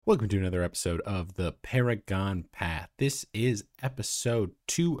Welcome to another episode of the Paragon Path. This is episode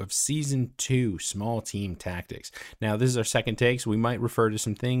 2 of season 2, Small Team Tactics. Now, this is our second take, so we might refer to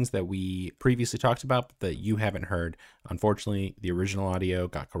some things that we previously talked about but that you haven't heard. Unfortunately, the original audio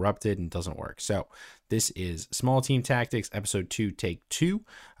got corrupted and doesn't work. So, this is Small Team Tactics, episode 2, take 2.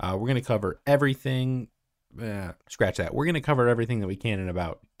 We're going to cover everything. Scratch that. We're going to cover everything that we can in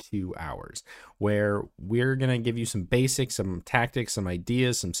about 2 hours, where we're going to give you some basics, some tactics, some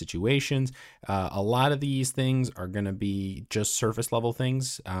ideas, some situations. A lot of these things are going to be just surface level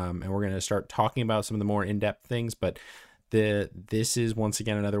things, and we're going to start talking about some of the more in-depth things, but this is once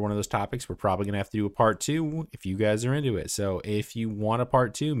again another one of those topics we're probably going to have to do a part 2 if you guys are into it. So if you want a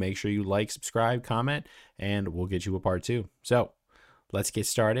part 2, make sure you like, subscribe, comment, and we'll get you a part 2. So let's get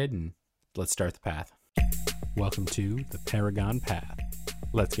started and let's start the path. Welcome to the Paragon Path.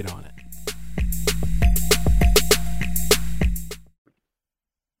 Let's get on it.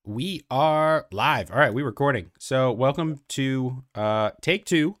 We are live. All right, we're recording. So welcome to take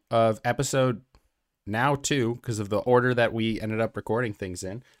 2 of episode now 2 because of the order that we ended up recording things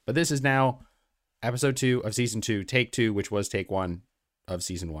in. But this is now episode 2 of season 2, take 2, which was take 1 of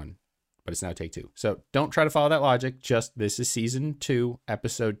season 1. But it's now take 2. So don't try to follow that logic. Just this is season 2,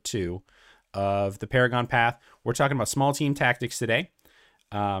 episode 2 of the Paragon Path. We're talking about small team tactics today.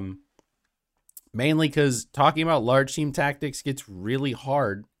 Mainly because talking about large team tactics gets really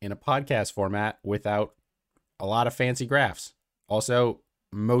hard in a podcast format without a lot of fancy graphs. Also,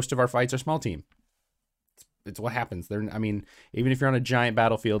 most of our fights are small team. It's what happens. Even if you're on a giant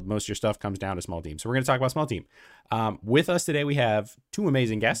battlefield, most of your stuff comes down to small team. So we're going to talk about small team. With us today, we have 2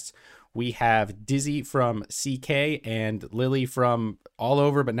 amazing guests. We have Dizzy from CK and Lily from All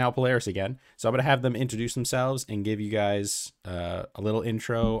Over, but now Polaris again. So I'm going to have them introduce themselves and give you guys a little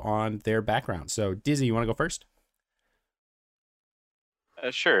intro on their background. So Dizzy, you want to go first?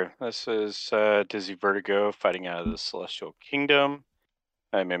 Sure. This is Dizzy Vertigo fighting out of the Celestial Kingdom.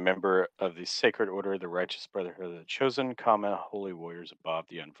 I'm a member of the Sacred Order, the Righteous Brotherhood of the Chosen, Holy Warriors Above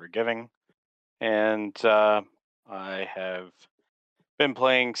the Unforgiving. And I have been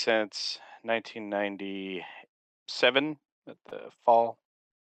playing since 1997 at the fall.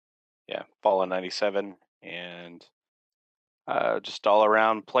 Yeah, fall of 97. And just all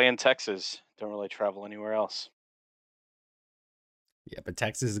around playing Texas. Don't really travel anywhere else. Yeah, but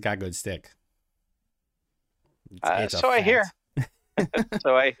Texas has got good stick. So I hear.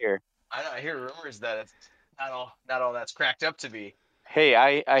 So I hear. I hear rumors that it's not all that's cracked up to be. Hey,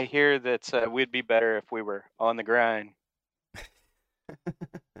 I hear that we'd be better if we were on the grind. All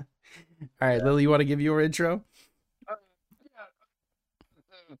right, Lily, you want to give your intro?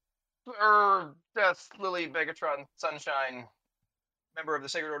 Death, Lily, Megatron, Sunshine, member of the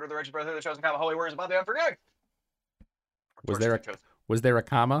Sacred Order, the Righteous Brotherhood of the Chosen, Holy Warriors Above the Unforgiving. Was there a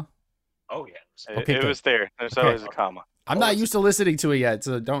comma? Oh yeah. Okay, it was there. There's always a comma. I'm not used to listening to it yet,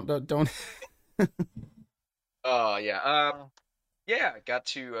 so don't. Oh yeah. Yeah, got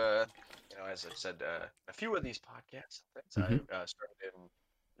to as I've said, a few of these podcasts. I started in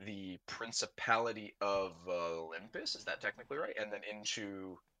the Principality of Olympus. Is that technically right? And then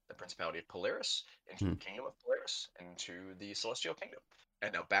into the Principality of Polaris, into the Kingdom of Polaris, into the Celestial Kingdom,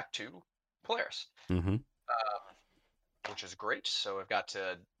 and now back to Polaris. Which is great. So I've got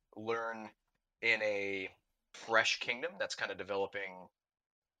to learn in a fresh kingdom that's kind of developing,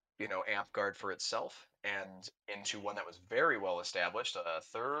 Amphgard for itself, and into one that was very well established,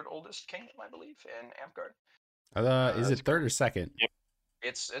 third oldest kingdom, I believe, in Amphgard. Is it third or second? Yep.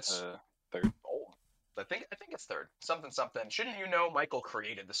 It's third. Old. I think it's third. Something. Shouldn't you know? Michael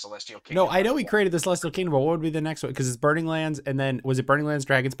created the Celestial Kingdom. No, I know he created the Celestial Kingdom, but what would be the next one? Because it's Burning Lands, and then was it Burning Lands,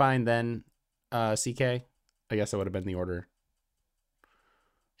 Dragonspine, then CK? I guess that would have been the order.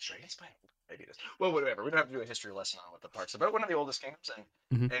 Dragonspine. Maybe it is. Well, whatever. We don't have to do a history lesson on what the parts are, but one of the oldest kingdoms,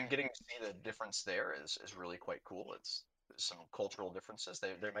 and getting to see the difference there is really quite cool. There's some cultural differences.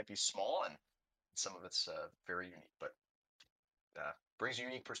 They might be small, and some of it's very unique, but brings a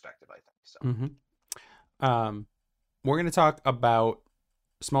unique perspective, I think. So. We're going to talk about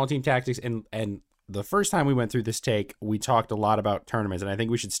small team tactics, and the first time we went through this take, we talked a lot about tournaments, and I think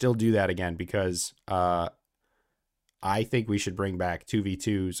we should still do that again because I think we should bring back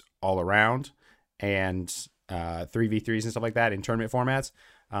 2v2s all around and 3v3s and stuff like that in tournament formats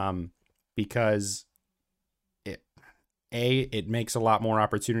because it makes a lot more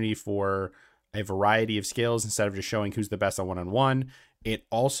opportunity for a variety of skills instead of just showing who's the best on one-on-one. It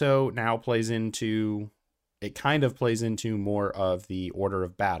also now kind of plays into more of the order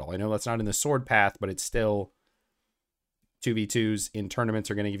of battle. I know that's not in the sword path, but it's still 2v2s in tournaments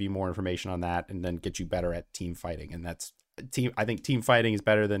are going to give you more information on that and then get you better at team fighting. And that's I think team fighting is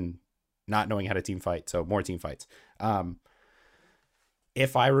better than not knowing how to team fight. So more team fights.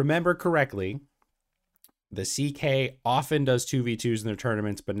 If I remember correctly, the CK often does 2v2s in their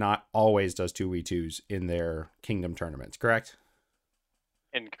tournaments, but not always does 2v2s in their Kingdom tournaments, correct?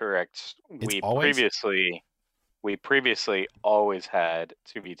 Incorrect. It's always? We previously always had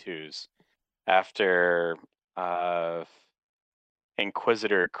 2v2s after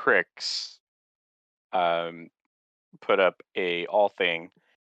Inquisitor Crix put up a all thing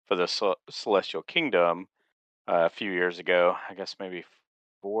for the Celestial Kingdom a few years ago. I guess maybe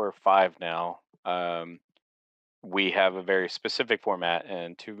 4 or 5 now. We have a very specific format,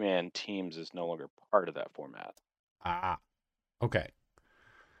 and 2-man teams is no longer part of that format. Okay.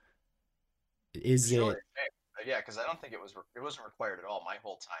 Is Sure. it? Yeah, because I don't think it wasn't required at all. My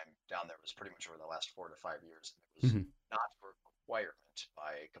whole time down there was pretty much over the last 4 to 5 years. It was not a requirement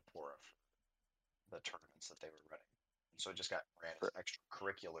by Kapora for the tournaments that they were running. So it just got ran as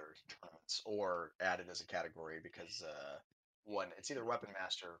extracurricular tournaments or added as a category because it's either Weapon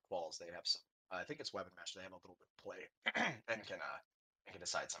Master or Quals. They have some. I think it's Weapon Master. They have a little bit of play and can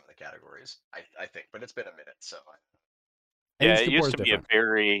decide some of the categories. I think, but it's been a minute, so. Yeah, it used to be a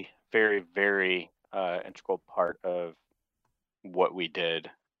very, very, very integral part of what we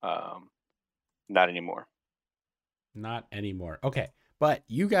did. Not anymore. Not anymore. Okay. But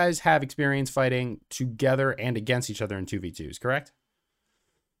you guys have experience fighting together and against each other in 2v2s, correct?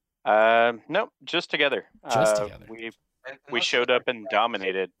 Nope, just together. Just together. We showed up and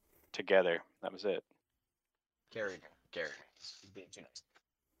dominated together. That was it. Carried me. He's being too nice.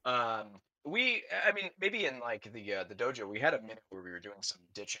 Maybe in like the dojo, we had a minute where we were doing some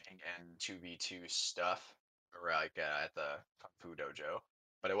ditching and 2v2 stuff, or like at the Kung Fu dojo,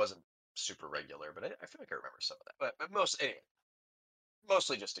 but it wasn't super regular. But I feel like I remember some of that. But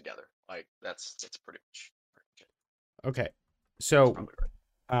mostly just together. Like that's pretty much it. Okay, so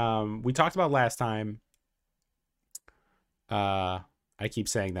we talked about last time. I keep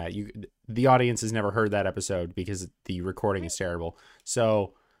saying that the audience has never heard that episode because the recording is terrible.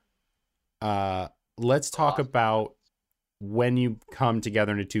 So. Let's talk about when you come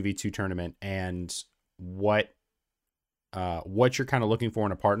together in a 2v2 tournament and what you're kind of looking for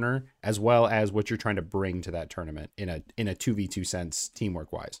in a partner, as well as what you're trying to bring to that tournament in a 2v2 sense,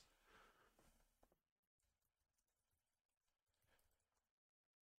 teamwork wise.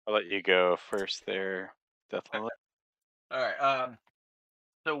 I'll let you go first there, Deathloop. All right.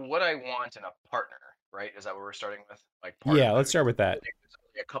 So what I want in a partner, right? Is that what we're starting with? Like, yeah, let's start with that.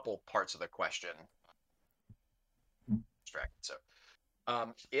 A couple parts of the question. So,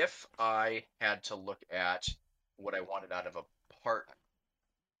 if I had to look at what I wanted out of a partner,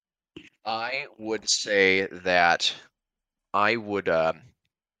 I would say that I would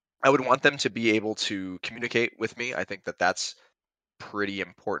want them to be able to communicate with me. I think that that's pretty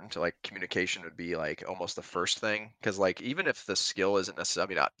important. Like communication would be like almost the first thing, because like even if the skill isn't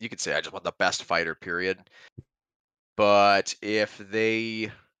necessarily, you could say I just want the best fighter, period. But if they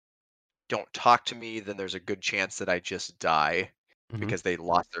don't talk to me, then there's a good chance that I just die because they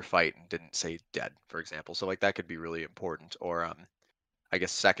lost their fight and didn't say dead, for example. So like that could be really important. Or I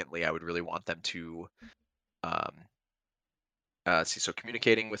guess secondly, I would really want them to so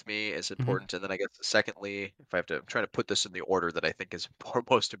communicating with me is important. And then I guess secondly, I'm trying to put this in the order that I think is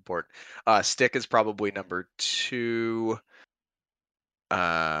most important. Stick is probably number 2.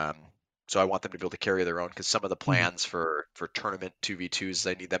 So I want them to be able to carry their own, because some of the plans for tournament 2v2s,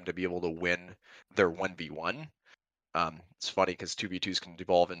 I need them to be able to win their 1v1. It's funny because 2v2s can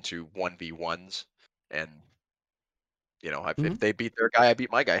devolve into 1v1s, and if they beat their guy, I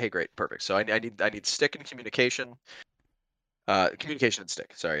beat my guy. Hey, great, perfect. So I need stick and communication. Communication and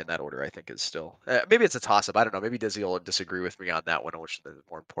stick. Sorry, in that order, I think is still maybe it's a toss up. I don't know. Maybe Dizzy will disagree with me on that one, which is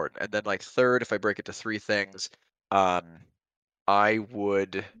more important. And then like third, if I break it to 3 things, I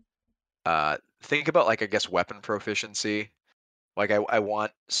would think about like I guess weapon proficiency. Like I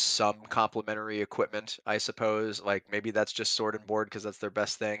want some complementary equipment, I suppose. Like maybe that's just sword and board because that's their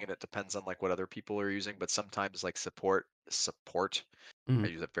best thing, and it depends on like what other people are using. But sometimes like support. I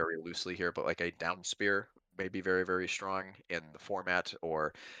use it very loosely here, but like a down spear may be very, very strong in the format,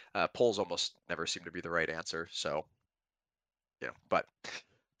 or pulls almost never seem to be the right answer. So but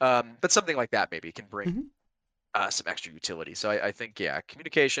something like that maybe can bring some extra utility. So I think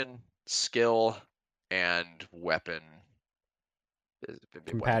communication, skill, and weapon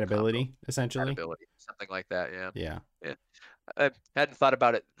compatibility, essentially. Something like that. Yeah. I hadn't thought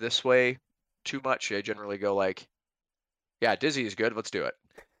about it this way too much. I generally go like, yeah, Dizzy is good. Let's do it.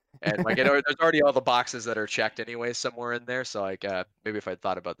 And like there's already all the boxes that are checked anyway somewhere in there. So like maybe if I'd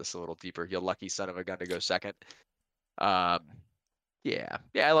thought about this a little deeper, you lucky son of a gun to go second. Yeah,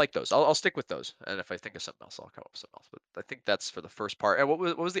 I like those. I'll stick with those, and if I think of something else, I'll come up with something else. But I think that's for the first part. And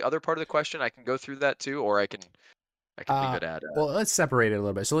what was the other part of the question? I can go through that too, or I can leave it at. Well, let's separate it a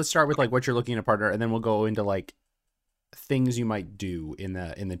little bit. So let's start with like what you're looking in a partner, and then we'll go into like things you might do in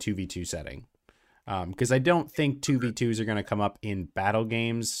the 2v2 setting. Because I don't think 2v2s are going to come up in battle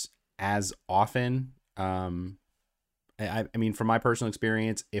games as often. I mean, from my personal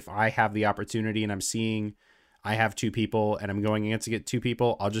experience, if I have the opportunity and I'm seeing I have two people and I'm going against to get two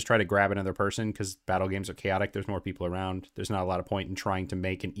people, I'll just try to grab another person because battle games are chaotic. There's more people around. There's not a lot of point in trying to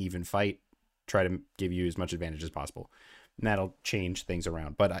make an even fight. Try to give you as much advantage as possible. And that'll change things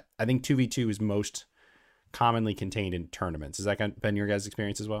around. But I think 2v2 is most commonly contained in tournaments. Has that been your guys'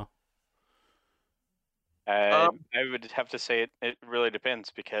 experience as well? I would have to say it really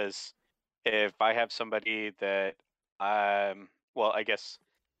depends, because if I have somebody that well, I guess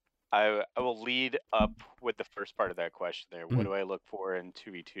I will lead up with the first part of that question there. What do I look for in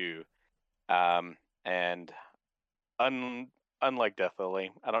 2v2? And unlike Death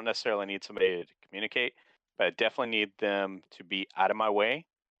Lily, I don't necessarily need somebody to communicate, but I definitely need them to be out of my way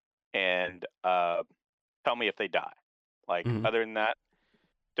and tell me if they die. Like, other than that,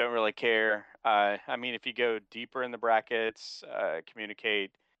 don't really care. I mean, if you go deeper in the brackets,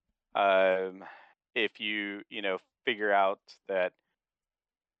 communicate. If you figure out that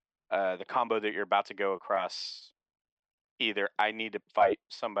the combo that you're about to go across, either I need to fight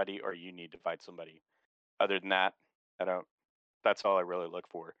somebody or you need to fight somebody. Other than that, I don't. That's all I really look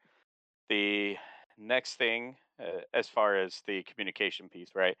for. The next thing, as far as the communication piece,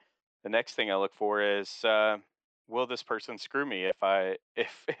 right? The next thing I look for is, will this person screw me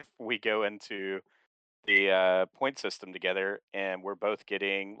if we go into the point system together and we're both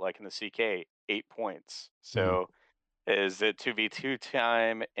getting, like in the CK, 8 points. So is it 2v2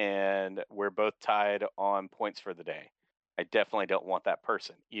 time and we're both tied on points for the day? I definitely don't want that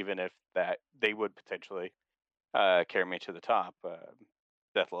person, even if that they would potentially carry me to the top.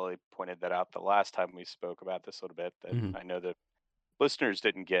 Death Lily pointed that out the last time we spoke about this a little bit, that I know the listeners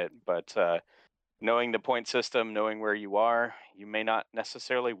didn't get, but knowing the point system, knowing where you are, you may not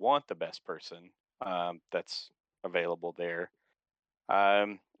necessarily want the best person that's available there.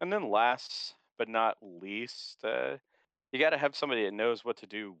 And then last but not least, you got to have somebody that knows what to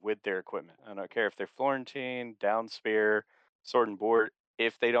do with their equipment. I don't care if they're Florentine, down spear, sword and board.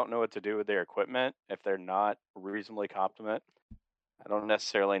 If they don't know what to do with their equipment, if they're not reasonably competent, I don't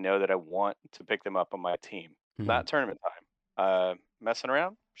necessarily know that I want to pick them up on my team. Not tournament time. Messing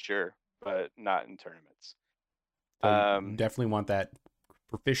around, sure, but not in tournaments. So you definitely want that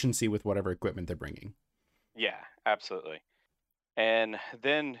proficiency with whatever equipment they're bringing. Yeah, absolutely. And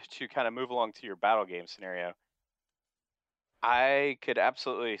then to kind of move along to your battle game scenario, I could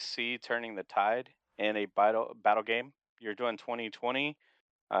absolutely see turning the tide in a battle game. You're doing 20-20,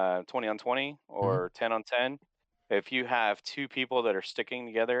 20 on 20, or 10 on 10. If you have two people that are sticking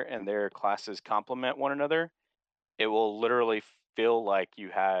together and their classes complement one another, it will literally feel like you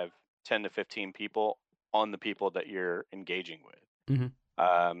have 10 to 15 people on the people that you're engaging with.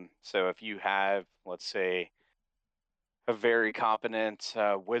 So if you have, let's say, a very competent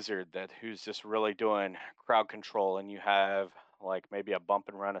wizard who's just really doing crowd control, and you have like maybe a bump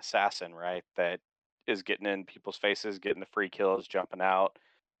and run assassin, right, that is getting in people's faces, getting the free kills, jumping out,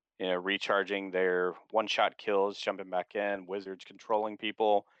 recharging their one-shot kills, jumping back in, wizards controlling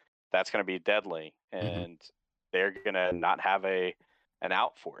people, that's going to be deadly, and they're going to not have an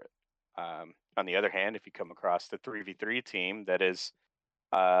out for it. On the other hand, if you come across the 3v3 team that is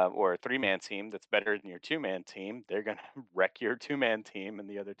or a 3-man team that's better than your 2-man team, they're going to wreck your 2-man team and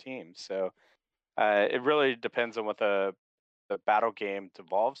the other team. So it really depends on what the battle game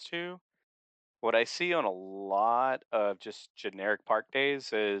devolves to. What I see on a lot of just generic park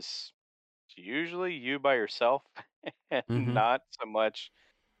days is usually you by yourself and not so much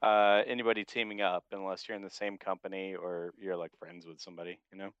anybody teaming up, unless you're in the same company or you're like friends with somebody,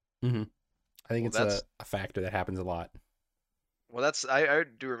 I think it's a factor that happens a lot. Well, I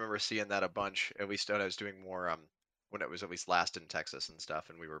do remember seeing that a bunch, at least when I was doing more when it was at least last in Texas and stuff,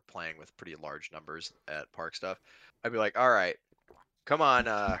 and we were playing with pretty large numbers at park stuff. I'd be like, all right, come on,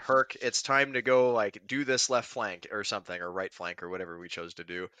 Herc, it's time to go like do this left flank or something, or right flank or whatever we chose to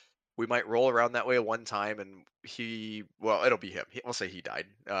do. We might roll around that way one time, and it'll be him. We'll say he died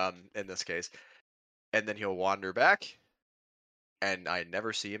in this case, and then he'll wander back, and I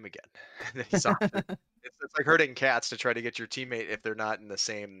never see him again. And then he's off. It's like herding cats to try to get your teammate if they're not in the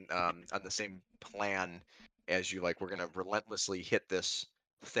same on the same plan as you. Like, we're gonna relentlessly hit this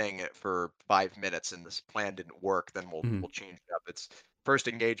thing for 5 minutes, and this plan didn't work. Then we'll change it up. It's first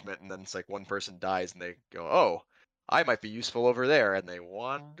engagement, and then it's like one person dies, and they go, "Oh, I might be useful over there, and they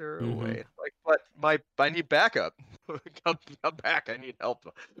wander Mhm. away. Like, but I need backup. come back. I need help.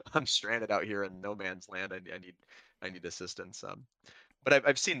 I'm stranded out here in no man's land. I need assistance. But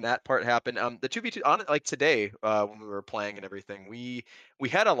I've seen that part happen. The 2v2 on like today, when we were playing and everything, we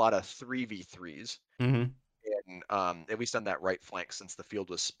had a lot of 3v3s. Mhm. And at least on that right flank, since the field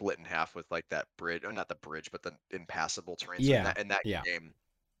was split in half with like that bridge, or not the bridge, but the impassable terrain. So Yeah. in that Yeah. game,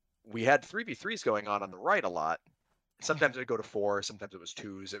 we had 3v3s going on the right a lot. Sometimes it would go to 4, sometimes it was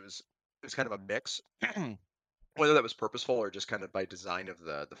 2s. It was kind of a mix, whether that was purposeful or just kind of by design of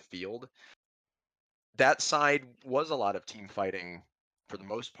the field. That side was a lot of team fighting for the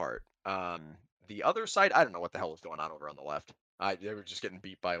most part. The other side, I don't know what the hell was going on over on the left. They were just getting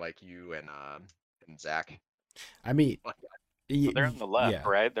beat by like you and Zach. I mean, Like, Well, they're on the left, yeah.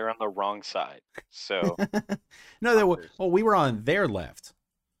 right? They're on the wrong side. So No, they were. Others. Well, we were on their left.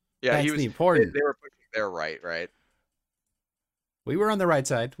 yeah, That's he was. the important. They were pushing their right. We were on the right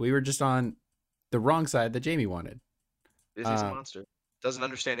side. We were just on the wrong side that Jamie wanted. He's a monster. Doesn't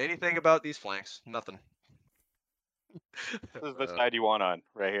understand anything about these flanks. Nothing. this is the side you want on,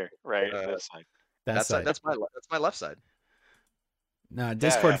 right here, right this side. That side. That's my left side. No,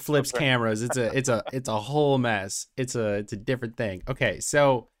 Discord yeah, flips okay. cameras. It's a whole mess. It's a different thing. Okay,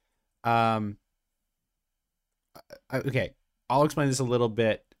 so okay, I'll explain this a little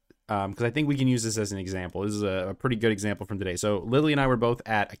bit because I think we can use this as an example. This is a pretty good example from today. So Lily and I were both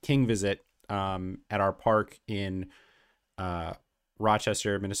at a King visit at our park in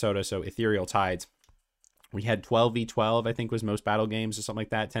Rochester, Minnesota. So Ethereal Tides. We had 12v12, I think was most battle games or something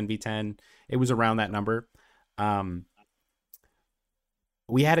like that. 10v10. It was around that number.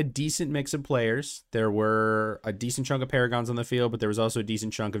 We had a decent mix of players. There were a decent chunk of Paragons on the field, but there was also a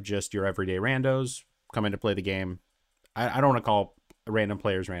decent chunk of just your everyday randos coming to play the game. I don't want to call random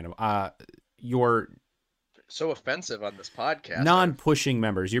players random. Your So offensive on this podcast. non-pushing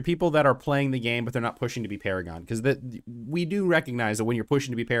members, your people that are playing the game, but they're not pushing to be Paragon. Because we do recognize that when you're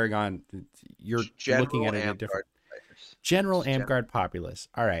pushing to be Paragon, you're looking at it in a different... General Amtgard populace.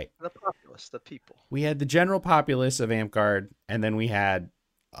 All right. The populace, the people. We had the general populace of Amtgard, and then we had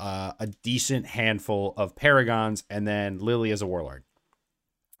a decent handful of Paragons, and then Lily as a warlord.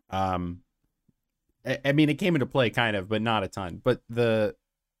 I mean, it came into play kind of, but not a ton. But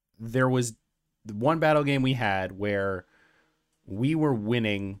there was the one battle game we had where we were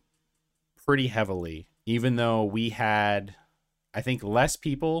winning pretty heavily, even though we had, I think, less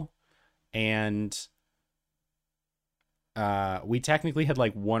people, and we technically had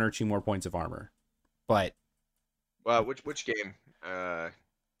like 1 or 2 more points of armor. But Which game?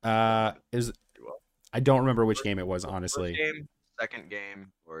 is I don't remember which game it was, honestly. First game, second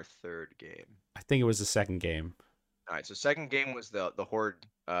game, or third game? I think it was the second game. All right, so second game was the horde,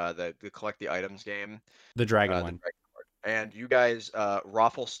 the collect the items game, The dragon the one. Dragon Horde. And you guys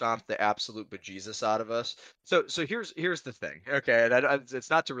raffle stomped the absolute bejesus out of us. So here's the thing, okay? And it's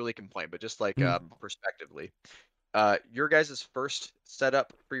not to really complain, but just like perspectively. Your guys' first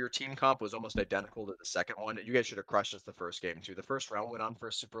setup for your team comp was almost identical to the second one. You guys should have crushed us the first game too. The first round went on for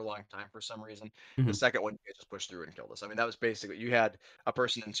a super long time for some reason. The second one, you guys just pushed through and killed us. I mean, that was basically, you had a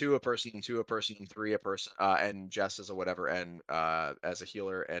person in 2, a person in 2, a person in 3, a person, and Jess as a whatever, and as a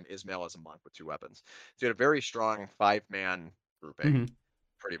healer, and Ismail as a monk with 2 weapons. So you had a very strong 5-man grouping,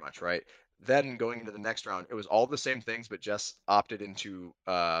 pretty much, right? Then going into the next round, it was all the same things, but Jess opted into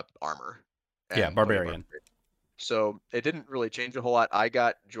armor. Yeah, barbarian. So it didn't really change a whole lot. I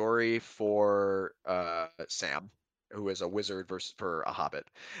got Jory for Sam, who is a wizard for a hobbit.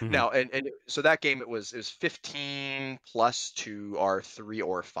 Now, and so that game it was 15 plus to our 3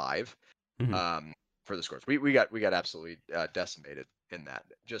 or 5 for the scores. We got absolutely decimated in that.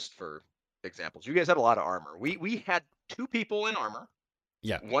 Just for examples, you guys had a lot of armor. We had 2 people in armor.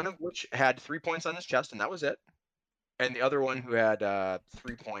 Yeah. One of which had 3 points on his chest, and that was it. And the other one who had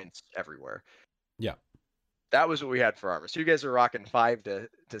 3 points everywhere. Yeah. That was what we had for armor. So you guys are rocking 5 to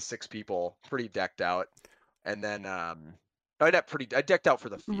 6 people, pretty decked out, and then I decked out for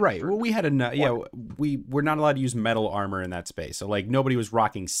the field. Right. Well, we had we were not allowed to use metal armor in that space, so like nobody was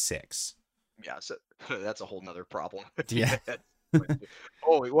rocking 6. Yeah, so that's a whole nother problem. Yeah.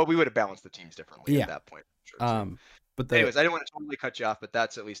 Oh well, we would have balanced the teams differently at that point. Sure. But anyways, I didn't want to totally cut you off, but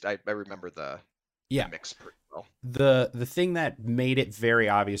that's at least I remember the mix pretty well. The thing that made it very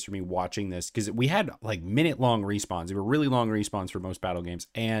obvious for me watching this, because we had like minute-long respawns. They were really long respawns for most battle games,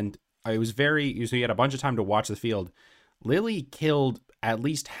 and I was so you had a bunch of time to watch the field. Lily killed at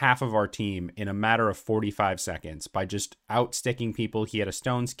least half of our team in a matter of 45 seconds by just outsticking people. He had a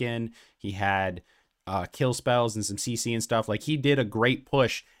stone skin, he had kill spells and some CC and stuff. Like, he did a great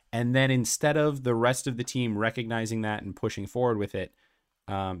push, And then instead of the rest of the team recognizing that and pushing forward with it,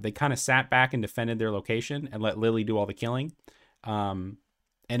 they kind of sat back and defended their location and let Lily do all the killing.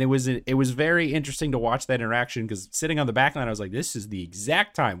 And it was very interesting to watch that interaction, because sitting on the back line, I was like, this is the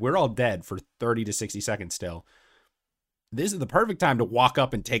exact time. We're all dead for 30 to 60 seconds still. This is the perfect time to walk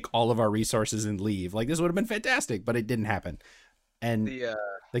up and take all of our resources and leave. Like, this would have been fantastic, but it didn't happen. And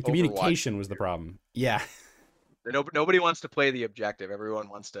the communication was the problem. Yeah. Nobody wants to play the objective. Everyone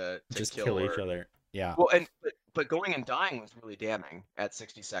wants to just kill each other. Yeah. Well, but going and dying was really damning at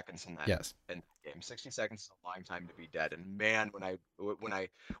 60 seconds in that in that game. 60 seconds is a long time to be dead. And man,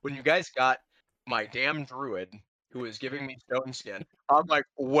 when you guys got my damn druid who was giving me stone skin, I'm like,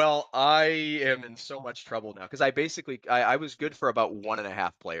 well, I am in so much trouble now, because I was good for about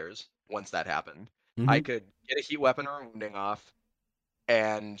 1.5 players once that happened. I could get a heat weapon or a wounding off,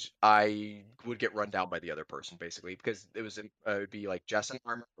 and I would get run down by the other person, basically, because it would be like Jess in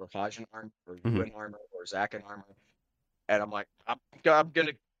armor, or Haj in armor, or you in armor, or Zach in armor, and I'm like, I'm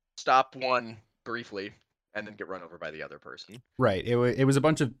gonna stop one briefly and then get run over by the other person. Right. It was a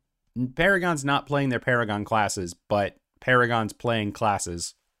bunch of Paragons not playing their Paragon classes, but Paragons playing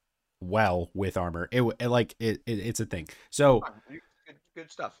classes well with armor. It's a thing. So good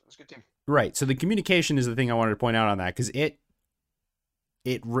stuff. It was a good team. Right. So the communication is the thing I wanted to point out on that, because it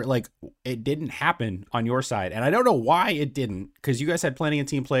didn't happen on your side, and I don't know why it didn't, because you guys had plenty of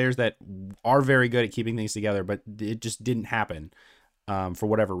team players that are very good at keeping things together, but it just didn't happen for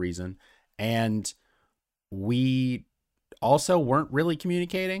whatever reason. And we also weren't really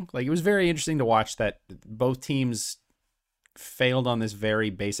communicating. Like, it was very interesting to watch that both teams failed on this very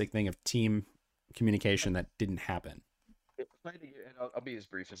basic thing of team communication that didn't happen. I'll be as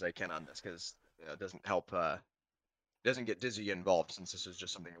brief as I can on this, because it doesn't help. Doesn't get Dizzy involved, since this is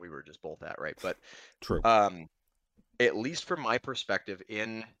just something we were just both at, right? But true. At least from my perspective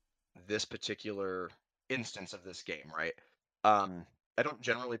in this particular instance of this game, right? I don't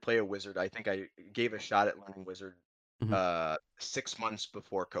generally play a wizard. I think I gave a shot at learning wizard 6 months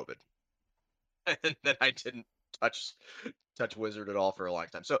before COVID, and then I didn't touch wizard at all for a long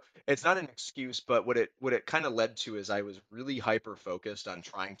time. So it's not an excuse, but what it kind of led to is I was really hyper focused on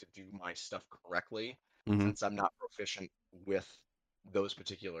trying to do my stuff correctly, since I'm not proficient with those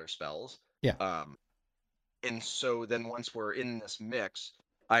particular spells. Yeah. And so then once we're in this mix,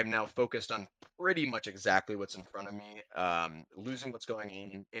 I'm now focused on pretty much exactly what's in front of me, losing what's going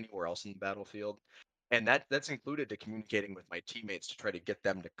on anywhere else in the battlefield. And that's included to communicating with my teammates to try to get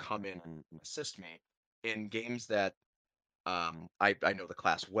them to come in and assist me in games that I know the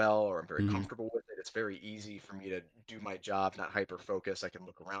class well, or I'm very comfortable with it. It's very easy for me to do my job, not hyper focus. I can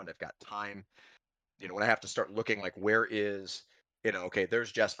look around. I've got time. When I have to start looking, like, where is, okay,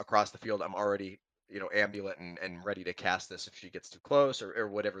 there's Jess across the field. I'm already, ambulant and ready to cast this if she gets too close, or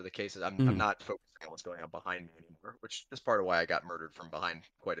whatever the case is. I'm not focusing on what's going on behind me anymore, which is part of why I got murdered from behind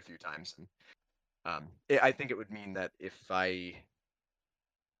quite a few times. And I think it would mean that if I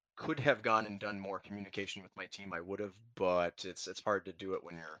could have gone and done more communication with my team, I would have, but it's hard to do it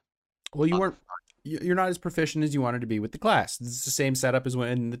when you're not as proficient as you wanted to be with the class. This is the same setup as when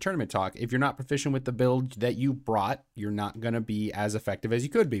in the tournament talk. If you're not proficient with the build that you brought, you're not going to be as effective as you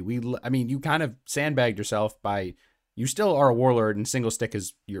could be. You kind of sandbagged yourself by, you still are a warlord, and single stick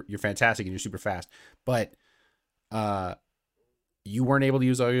is, you're fantastic and you're super fast, but you weren't able to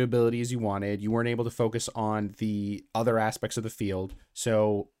use all your abilities you wanted. You weren't able to focus on the other aspects of the field.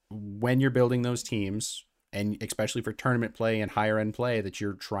 So when you're building those teams, and especially for tournament play and higher end play that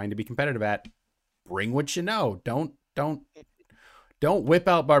you're trying to be competitive at, bring what you know. Don't whip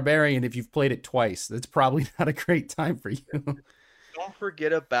out Barbarian if you've played it twice. That's probably not a great time for you. Don't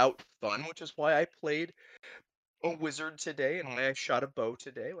forget about fun, which is why I played a wizard today and why I shot a bow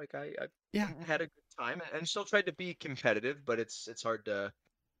today. Like, I had a good time and still tried to be competitive, but it's hard to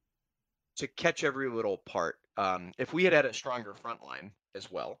catch every little part. If we had a stronger front line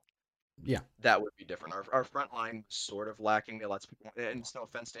as well, that would be different. Our front line was sort of lacking. Lots of people, and it's no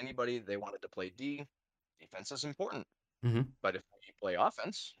offense to anybody, they wanted to play D. Defense is important, but if we play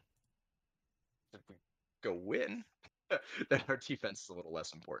offense, if we go win, then our defense is a little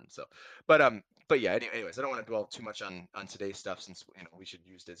less important. So, but yeah. Anyways, I don't want to dwell too much on today's stuff, since we should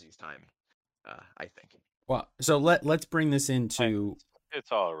use Dizzy's time. I think. Well, so let's bring this into.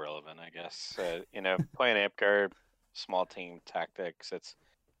 It's all irrelevant, I guess. Playing Amp-Guard, small team tactics. It's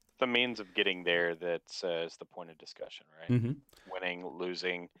the means of getting there that is the point of discussion, right? Winning,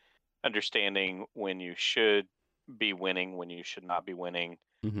 losing, understanding when you should be winning, when you should not be winning,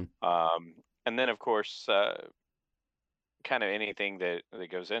 and then of course, kind of anything that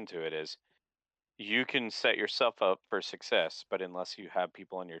goes into it is, you can set yourself up for success, but unless you have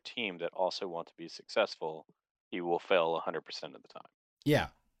people on your team that also want to be successful, you will fail 100% of the time. Yeah,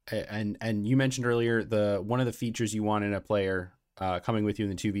 and you mentioned earlier one of the features you want in a player coming with you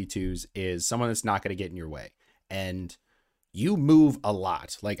in the 2v2s is someone that's not going to get in your way, and you move a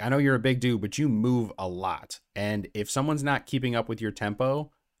lot. Like, I know you're a big dude, but you move a lot, and if someone's not keeping up with your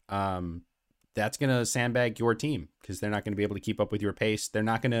tempo, that's going to sandbag your team because they're not going to be able to keep up with your pace. They're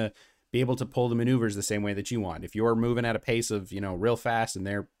not going to be able to pull the maneuvers the same way that you want. If you're moving at a pace of, real fast and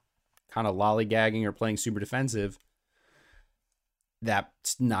they're kind of lollygagging or playing super defensive,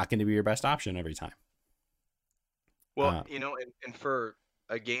 that's not going to be your best option every time. Well, and for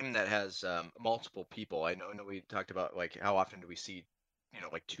a game that has multiple people, I know we talked about like how often do we see,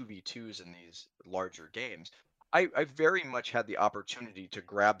 like 2v2s in these larger games. I very much had the opportunity to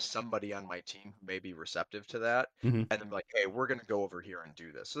grab somebody on my team who may be receptive to that, Mhm. and then be like, hey, we're going to go over here and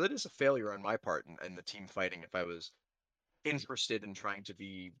do this. So that is a failure on my part in the team fighting if I was interested in trying to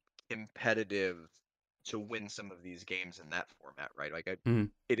be competitive to win some of these games in that format, right? Like, Mhm.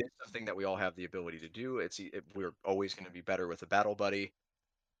 it is something that we all have the ability to do. We're always going to be better with a battle buddy.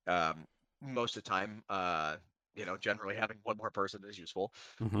 Most of the time, generally having one more person is useful.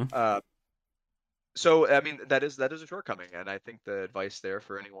 Mhm. So I mean that is a shortcoming, and I think the advice there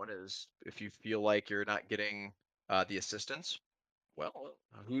for anyone is if you feel like you're not getting the assistance, well,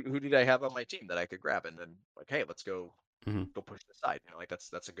 who did I have on my team that I could grab, and then like, hey, let's go Mhm. go push this aside. Like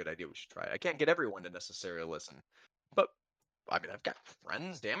that's a good idea. We should try it. I can't get everyone to necessarily listen, but I mean I've got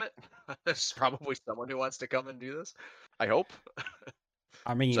friends. Damn it, there's probably someone who wants to come and do this. I hope.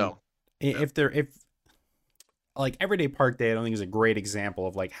 I mean, So if like Everyday Park Day, I don't think is a great example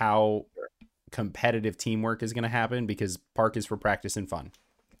of like how competitive teamwork is going to happen because Park is for practice and fun.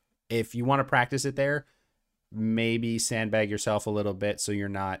 If you want to practice it there, maybe sandbag yourself a little bit so you're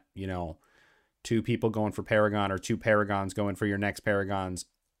not, two people going for Paragon or two Paragons going for your next Paragons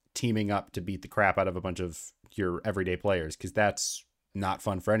teaming up to beat the crap out of a bunch of your everyday players, because that's not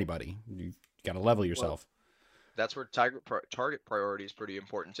fun for anybody. You got to level yourself. That's where target priority is pretty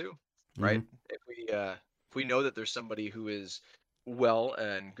important too, right? If we know that there's somebody who is well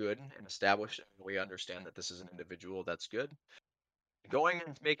and good and established, and we understand that this is an individual that's good, going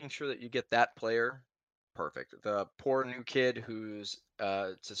and making sure that you get that player perfect. The poor new kid who's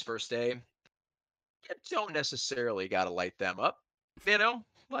it's his first day, you don't necessarily got to light them up,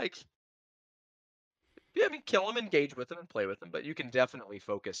 like. Yeah, I mean, kill them, engage with them, and play with them, but you can definitely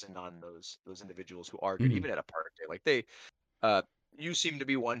focus in on those individuals who are good, Mhm. even at a park day. Like you seem to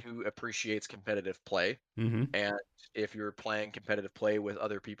be one who appreciates competitive play, Mhm. and if you're playing competitive play with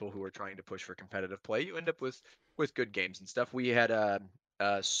other people who are trying to push for competitive play, you end up with good games and stuff. We had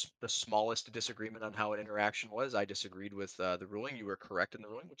the smallest disagreement on how an interaction was. I disagreed with the ruling. You were correct in the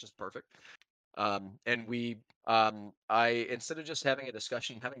ruling, which is perfect. And I instead of just having a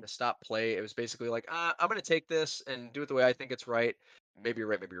discussion, having to stop play, it was basically like, I'm going to take this and do it the way I think it's right. Maybe you're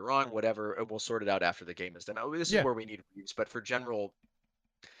right, maybe you're wrong, whatever. And we'll sort it out after the game is done. Oh, this is Yeah. where we need Reeves, but for general,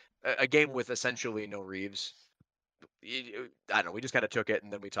 a game with essentially no Reeves, I don't know. We just kind of took it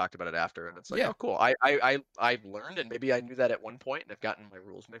and then we talked about it after, and it's like, Yeah. oh, cool. I've learned, and maybe I knew that at one point, and I've gotten my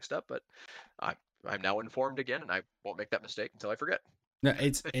rules mixed up, but I'm now informed again, and I won't make that mistake until I forget. No,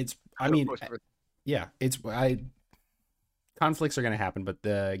 it's. I mean, yeah, conflicts are going to happen, but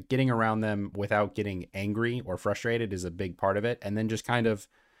the getting around them without getting angry or frustrated is a big part of it. And then just kind of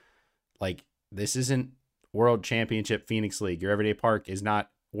like, this isn't World Championship Phoenix League. Your Everyday Park is not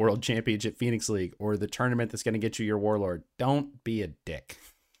World Championship Phoenix League or the tournament that's going to get you your Warlord. Don't be a dick.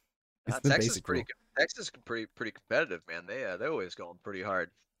 It's the Texas basic rule. Texas is pretty competitive, man. They're always going pretty hard.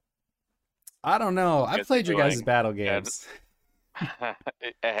 I don't know. I've played your guys' battle Yeah. games. I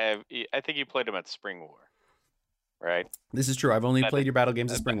think you played them at Spring War, right? This is true. I've only played your battle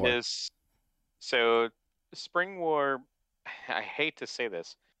games at Spring War. So Spring War, I hate to say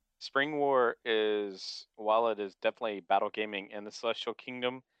this, Spring War is, while it is definitely battle gaming in the Celestial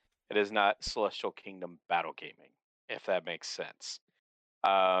Kingdom, it is not Celestial Kingdom battle gaming, if that makes sense.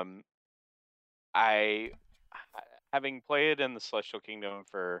 I, having played in the Celestial Kingdom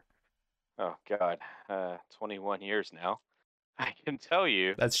for, 21 years now, I can tell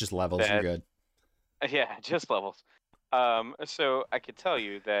you That's just levels. You're good. Yeah, just levels. So I could tell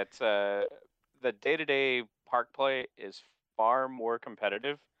you that the day-to-day park play is far more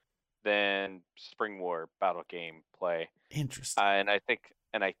competitive than Spring War battle game play. Interesting. And I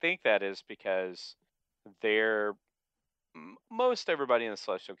think that is because they're most everybody in the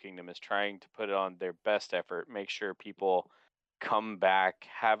Celestial Kingdom is trying to put on their best effort, make sure people come back,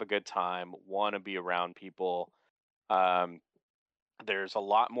 have a good time, want to be around people. there's a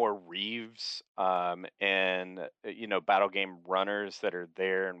lot more Reeves and battle game runners that are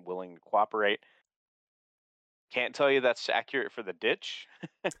there and willing to cooperate. Can't tell you that's accurate for the ditch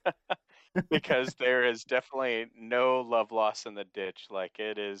because there is definitely no love lost in the ditch. Like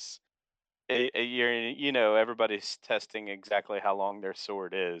it is, everybody's testing exactly how long their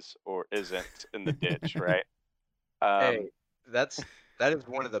sword is or isn't in the ditch, right? Hey, that is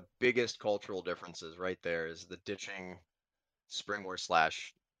one of the biggest cultural differences right there. Is the ditching Spring War /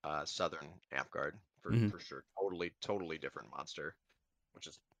 Southern Amtgard for sure. Totally different monster,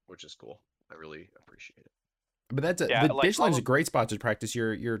 which is cool. I really appreciate it. But that's Yeah, the like ditch line's a great spot to practice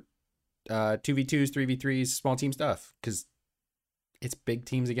your 2v2s, 3v3s, small team stuff, because it's big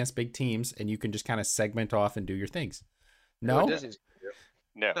teams against big teams, and you can just kind of segment off and do your things. No,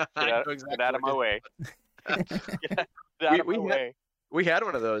 No, I get know exactly out of my what way. Get out of my way. We had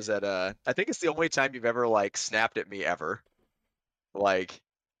one of those at I think it's the only time you've ever like snapped at me ever. Like,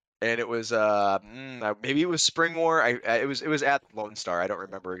 and it was maybe it was Spring War. It was at Lone Star. I don't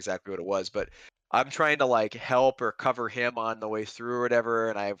remember exactly what it was, but I'm trying to like help or cover him on the way through or whatever,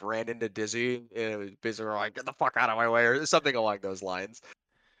 and I've ran into Dizzy, and it was basically like, get the fuck out of my way, or something along those lines.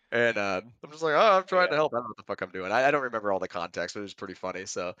 And I'm just like, oh, I'm trying to help. I don't know what the fuck I'm doing. I don't remember all the context, but it was pretty funny.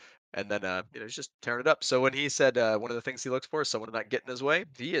 So, and then he's just tearing it up. So when he said one of the things he looks for is someone not getting in his way,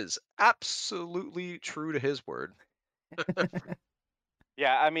 he is absolutely true to his word.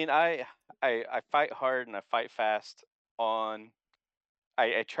 Yeah, I mean, I fight hard and I fight fast on.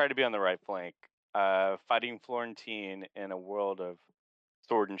 I try to be on the right flank. Fighting Florentine in a world of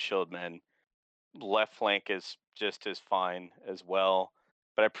sword and shield men, left flank is just as fine as well.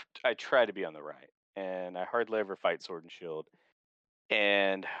 But I try to be on the right, and I hardly ever fight sword and shield.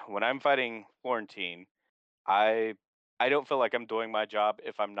 And when I'm fighting Florentine, I I don't feel like I'm doing my job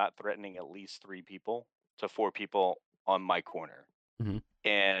if I'm not threatening at least 3 people to 4 people on my corner. Mhm.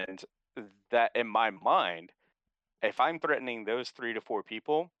 And that in my mind, if I'm threatening those 3 to 4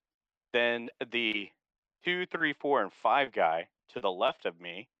 people, then the 2, 3, 4, and 5 guy to the left of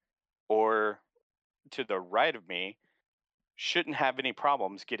me or to the right of me shouldn't have any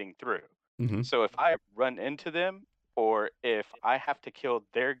problems getting through. Mhm. So if I run into them or if I have to kill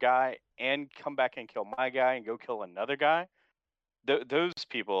their guy and come back and kill my guy and go kill another guy, those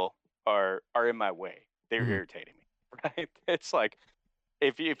people are in my way. They're Mhm. irritating me, right? It's like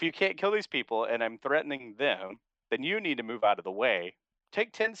if you can't kill these people and I'm threatening them, then you need to move out of the way.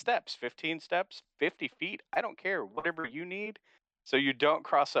 Take 10 steps, 15 steps, 50 feet. I don't care, whatever you need. So you don't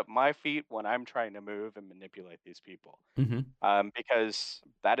cross up my feet when I'm trying to move and manipulate these people. Mhm. Because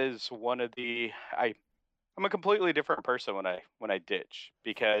that is one of the I'm a completely different person when I ditch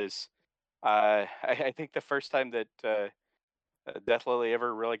because I think the first time that Death Lily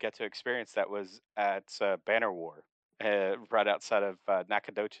ever really got to experience that was at Banner War, right outside of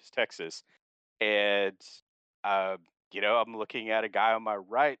Nacogdoches, Texas. And, uh, I'm looking at a guy on my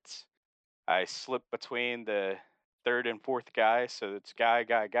right. I slip between the third and fourth guy. So it's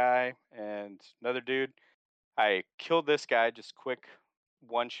guy, and another dude. I killed this guy just quick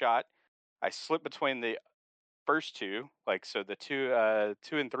one shot. I slip between the first two, like so the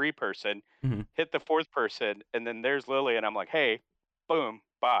two and three person, Mhm. hit the fourth person, and then there's Lily, and I'm like, hey, boom,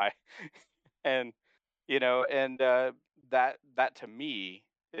 bye. And that to me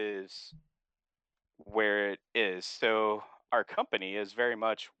is where it is. So our company is very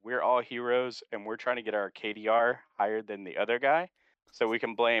much we're all heroes and we're trying to get our KDR higher than the other guy. So we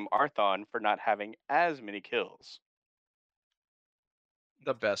can blame Arthon for not having as many kills.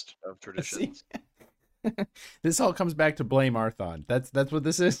 The best of See? traditions. This all comes back to blame Arthon. That's what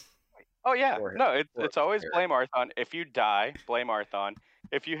this is. Oh yeah, Or- no, or it's always fair. blame Arthon. If you die, blame Arthon.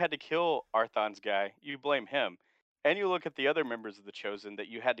 If you had to kill Arthon's guy, you blame him. And you look at the other members of the Chosen that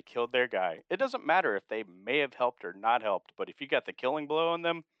you had to kill their guy. It doesn't matter if they may have helped or not helped, but if you got the killing blow on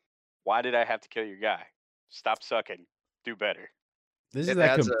them, why did I have to kill your guy? Stop sucking. Do better. This is It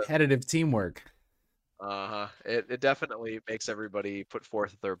that adds a competitive teamwork. it definitely makes everybody put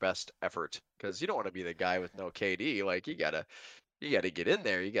forth their best effort because you don't want to be the guy with no KD. Like you gotta get in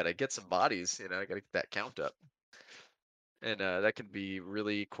there. You gotta get some bodies. You gotta get that count up, and that can be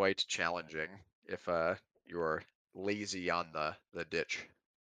really quite challenging if you're lazy on the ditch.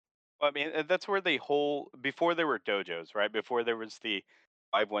 Well, I mean, that's where the whole before there were dojos, right? Before there was the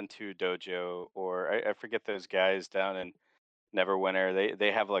 512 dojo, or I forget those guys down in Neverwinter.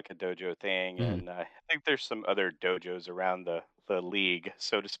 They have like a dojo thing, Mhm. and I think there's some other dojos around the league,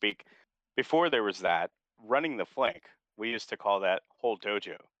 so to speak. Before there was that, running the flank, we used to call that whole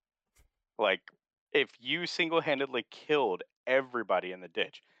dojo. Like if you single-handedly killed everybody in the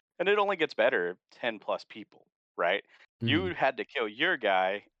ditch, and it only gets better, 10 plus people, right? You Mhm. had to kill your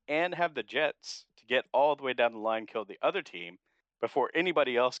guy and have the jets to get all the way down the line, kill the other team before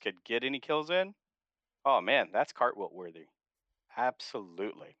anybody else could get any kills in. Oh man, that's cartwheel worthy.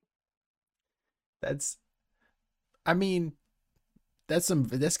 Absolutely. That's, I mean,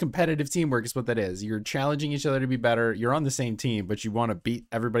 that's competitive teamwork is what that is. You're challenging each other to be better. You're on the same team, but you want to beat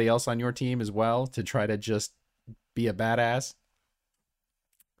everybody else on your team as well to try to just be a badass.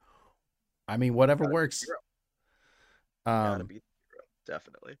 I mean, whatever Gotta beat the works. hero. Gotta Um, beat the hero.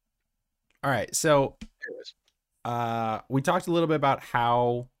 Definitely. all right. So, Anyways, we talked a little bit about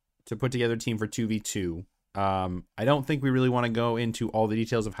how to put together a team for 2v2. I don't think we really want to go into all the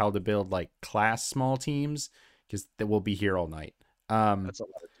details of how to build like class small teams because that will be here all night. that's a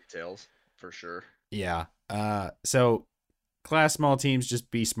lot of details for sure. Yeah. So class small teams,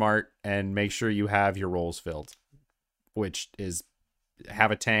 just be smart and make sure you have your roles filled, which is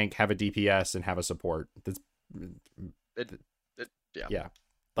have a tank, have a DPS, and have a support. That's Yeah. yeah.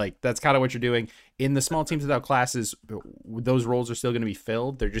 Like that's kind of what you're doing in the small teams without classes. Those roles are still going to be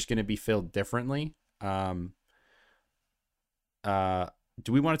filled. They're just going to be filled differently.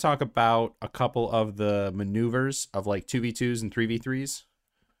 Do we want to talk about a couple of the maneuvers of like 2v2s and 3v3s?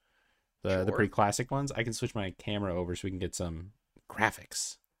 The Sure. pretty classic ones. I can switch my camera over so we can get some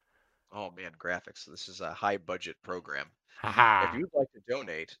graphics. Oh man, graphics. This is a high budget program. If Haha. you'd like to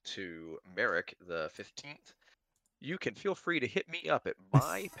donate to Merrick the 15th, you can feel free to hit me up at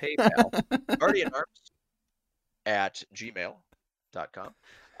my PayPal, guardianarms@gmail.com.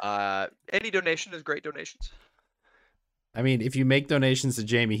 Any donation is great donations. I mean, if you make donations to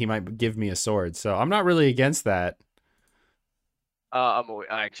Jamie, he might give me a sword. So I'm not really against that. Actually,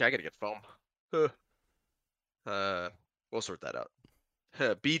 I gotta get foam. We'll sort that out.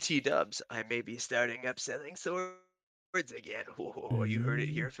 BT Dubs, I may be starting up selling swords again. Oh, you heard it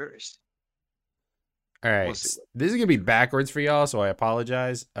here first. All right. We'll see what This is going to be backwards for y'all, so I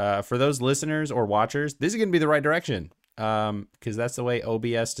apologize. For those listeners or watchers, this is going to be the right direction because that's the way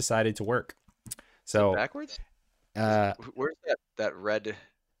OBS decided to work. So, backwards? Where's that red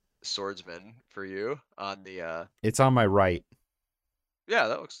swordsman for you on the it's on my right. Yeah,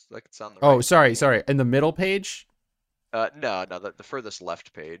 that looks like it's on the Oh, right. sorry. In the middle page? No, the furthest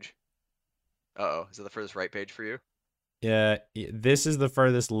left page. Uh-oh, is it the furthest right page for you? Yeah, this is the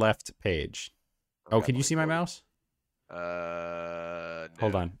furthest left page. Oh, Okay, can you let me see my go- mouse?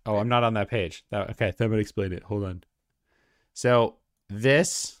 Hold No. on. Oh, I'm not on that page. Okay, that would explain it. Hold on. So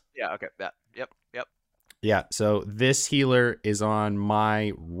this, Yeah, okay, that. Yep. yeah. So this healer is on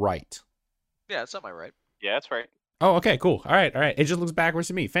my right. Yeah, it's on my right. Yeah, that's right. Oh, okay, cool. All right. It just looks backwards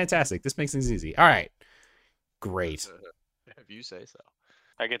to me. Fantastic. This makes things easy. All right. Great. If you say so.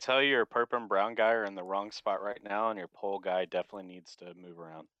 I could tell your purple and brown guy are in the wrong spot right now, and your pole guy definitely needs to move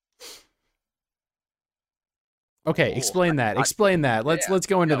around. Okay, Cool. explain that. Let's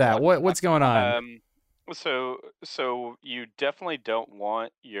go into Yeah, that. What's going on? So you definitely don't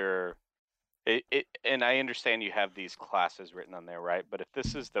want your and I understand you have these classes written on there, right? But if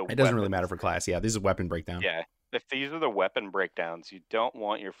this is the It doesn't really weapons- matter for class. Yeah, this is weapon breakdown. Yeah, if these are the weapon breakdowns, you don't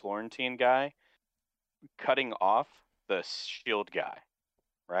want your Florentine guy cutting off the shield guy,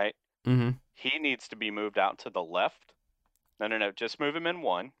 right? Mm-hmm. He needs to be moved out to the left. No. Just move him in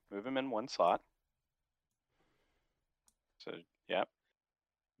one. Move him in one slot. So, yep.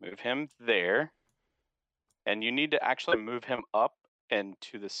 Move him there. And you need to actually move him up and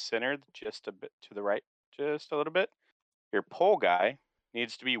to the center, just a bit to the right, just a little bit. Your pole guy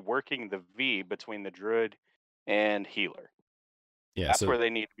needs to be working the V between the druid and healer. Yeah, That's so where they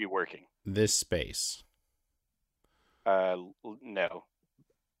need to be working. this space. No.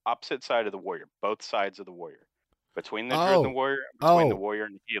 Opposite side of the warrior. Both sides of the warrior. Between the druid and the warrior, between the warrior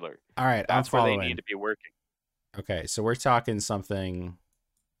and the healer. All right, That's I'm where following. they need to be working. Okay, so we're talking something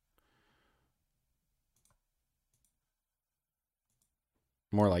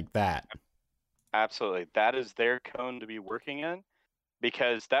more like that. Absolutely. That is their cone to be working in,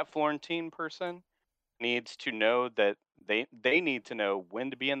 because that Florentine person needs to know that they need to know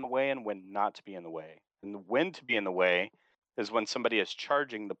when to be in the way and when not to be in the way. And when to be in the way is when somebody is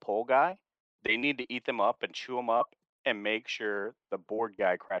charging the pole guy. They need to eat them up and chew them up and make sure the board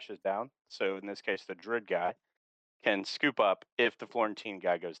guy crashes down. So in this case, the druid guy can scoop up if the Florentine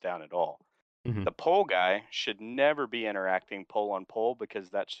guy goes down at all. Mhm. The pole guy should never be interacting pole on pole because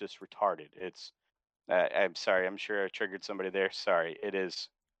that's just retarded. It's I'm sorry, I'm sure I triggered somebody there. Sorry, it is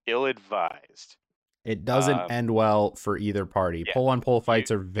ill-advised. It doesn't end well for either party. yeah, Pole on pole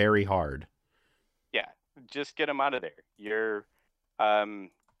fights are very hard. Yeah, just get them out of there. You're,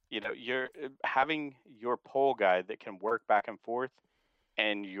 you're having your pole guy that can work back and forth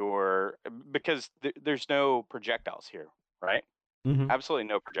and you're because there's no projectiles here, right? Mm-hmm. Absolutely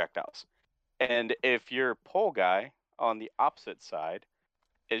no projectiles. And if your pole guy on the opposite side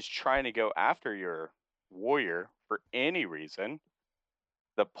is trying to go after your warrior for any reason,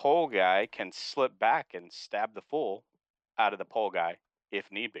 the pole guy can slip back and stab the fool out of the pole guy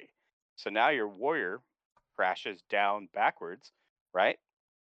if need be. So now your warrior crashes down backwards, right?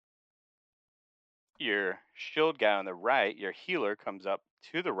 Your shield guy on the right, your healer comes up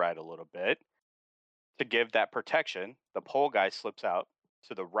to the right a little bit to give that protection. The pole guy slips out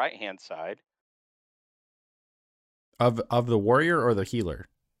to the right hand side. Of the warrior or the healer?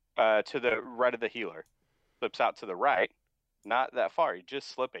 To the right of the healer. Slips out to the right. Not that far. You're just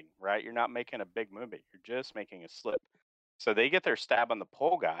slipping, right? You're not making a big movement. You're just making a slip. So they get their stab on the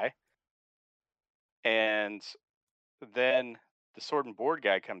pole guy. And then the sword and board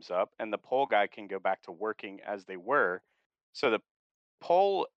guy comes up, and the pole guy can go back to working as they were. So the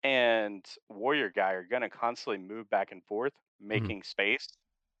pole and warrior guy are going to constantly move back and forth, making space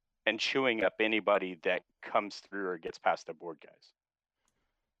and chewing up anybody that comes through or gets past the board guys.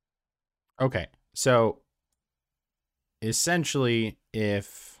 Okay, so essentially,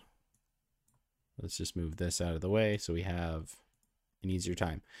 if let's just move this out of the way so we have an easier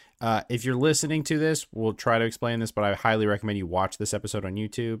time. If you're listening to this, we'll try to explain this, but I highly recommend you watch this episode on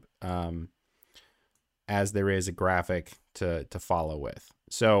YouTube, as there is a graphic to follow with.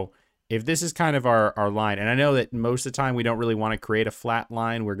 So if this is kind of our line, and I know that most of the time we don't really want to create a flat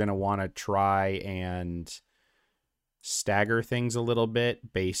line, we're going to want to try and stagger things a little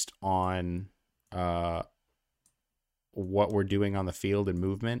bit based on what we're doing on the field and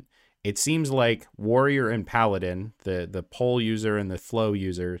movement. It seems like warrior and paladin, the pole user and the flow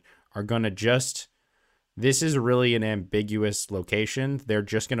user, are going to just... This is really an ambiguous location. They're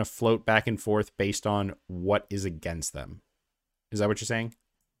just going to float back and forth based on what is against them. Is that what you're saying?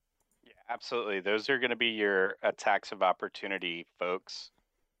 Yeah, absolutely. Those are going to be your attacks of opportunity folks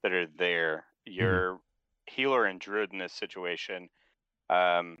that are there. Your healer and druid in this situation.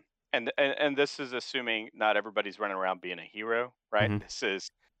 And this is assuming not everybody's running around being a hero, right? This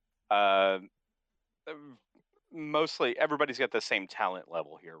is mostly everybody's got the same talent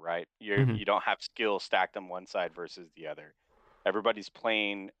level here, right? You don't have skill stacked on one side versus the other. Everybody's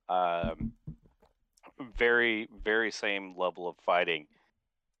playing very, very same level of fighting.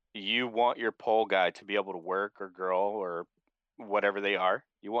 You want your pole guy to be able to work, or girl, or whatever they are.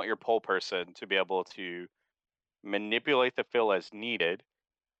 You want your pole person to be able to manipulate the fill as needed.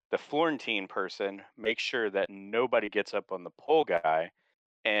 The Florentine person makes sure that nobody gets up on the pole guy,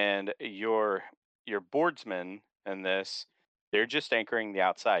 and your boardsmen in this, they're just anchoring the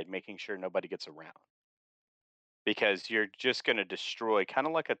outside, making sure nobody gets around, because you're just going to destroy, kind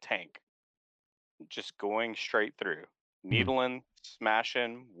of like a tank, just going straight through, needling,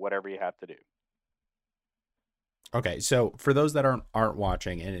 smashing, whatever you have to do. Okay, so for those that aren't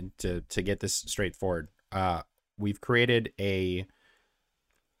watching, and to get this straightforward, we've created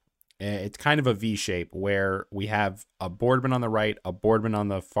it's kind of a V shape where we have a boardman on the right, a boardman on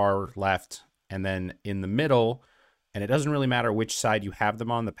the far left, and then in the middle, and it doesn't really matter which side you have them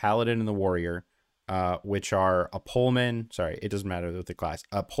on, the paladin and the warrior, which are a poleman. Sorry, it doesn't matter with the class.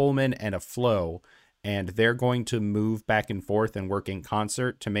 A poleman and a flow, and they're going to move back and forth and work in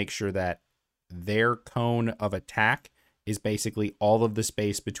concert to make sure that their cone of attack is basically all of the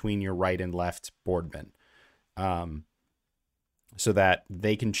space between your right and left boardman. So that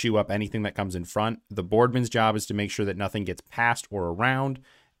they can chew up anything that comes in front. The boardman's job is to make sure that nothing gets past or around,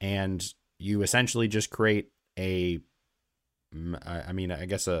 and you essentially just create a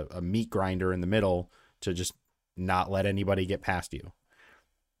meat grinder in the middle to just not let anybody get past you.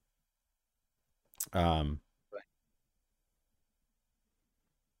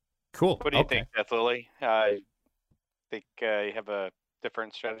 Cool. What do you think, Death Lily? I think you have a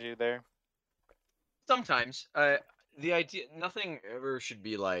different strategy there. Sometimes. The idea, nothing ever should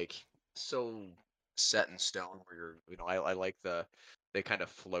be like so set in stone where I like they kind of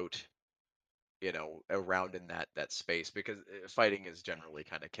float, around in that space, because fighting is generally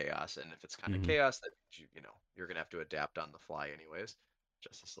kind of chaos, and if it's kind of chaos, that you're gonna have to adapt on the fly anyways,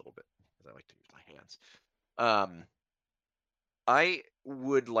 just this little bit, because I like to use my hands. I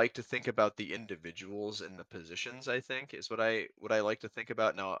would like to think about the individuals and the positions, I think, is what I like to think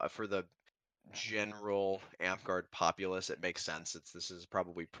about. Now, for the general Amtgard populace, it makes sense. This is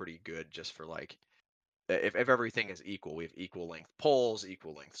probably pretty good just for like, if everything is equal, we have equal length poles,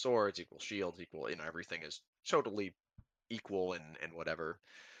 equal length swords, equal shields, equal, everything is totally equal and whatever.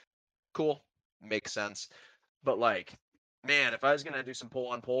 Cool, makes sense. But like, man, if I was gonna do some pole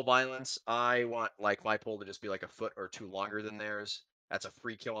on pole violence, I want like my pole to just be like a foot or two longer than theirs. That's a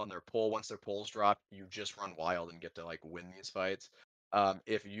free kill on their pull. Once their pulls drop, you just run wild and get to like win these fights.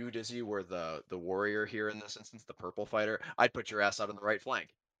 If you, Dizzy, were the warrior here in this instance, the purple fighter, I'd put your ass out on the right flank.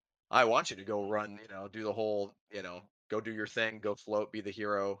 I want you to go run, do the whole, go do your thing, go float, be the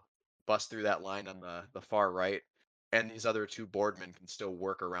hero, bust through that line on the far right, and these other two boardmen can still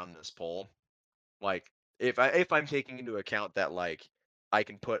work around this pole. Like if I'm taking into account that like I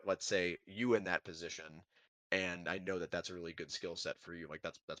can put, let's say, you in that position, and I know that that's a really good skill set for you, like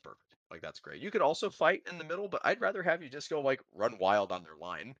that's perfect. Like that's great. You could also fight in the middle, but I'd rather have you just go like run wild on their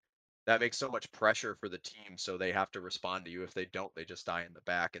line. That makes so much pressure for the team, so they have to respond to you. If they don't, they just die in the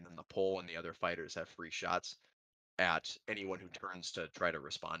back, and then the pole and the other fighters have free shots at anyone who turns to try to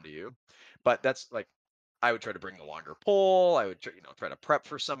respond to you. But that's like I would try to bring the longer pole. I would try to prep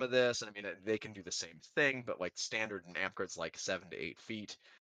for some of this. And I mean, they can do the same thing, but like standard in Amcard's like 7 to 8 feet.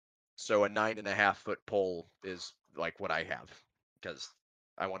 So a 9.5-foot pole is like what I have because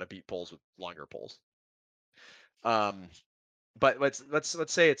I want to beat poles with longer poles. But let's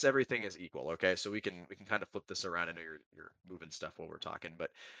say it's everything is equal. Okay, so we can kind of flip this around. I know you're moving stuff while we're talking,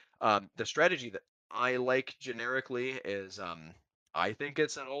 but the strategy that I like generically is I think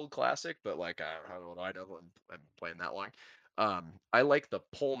it's an old classic, but like how do I know? I'm playing that long. I like the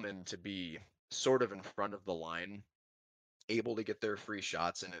poleman to be sort of in front of the line, able to get their free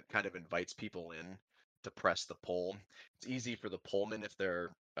shots, and it kind of invites people in to press the pole. It's easy for the poleman if they're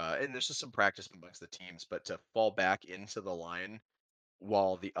and there's just some practice amongst the teams, but to fall back into the line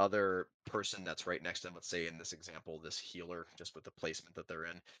while the other person that's right next to them, let's say in this example, this healer, just with the placement that they're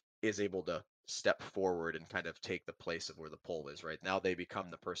in, is able to step forward and kind of take the place of where the pole is. Right now, they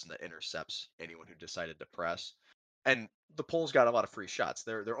become the person that intercepts anyone who decided to press. And the pole's got a lot of free shots.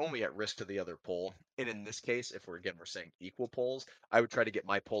 They're only at risk to the other pole. And in this case, if we're saying equal poles, I would try to get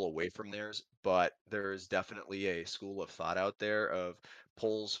my pole away from theirs. But there's definitely a school of thought out there of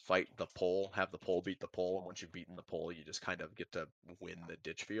poles fight the pole, have the pole beat the pole, and once you've beaten the pole, you just kind of get to win the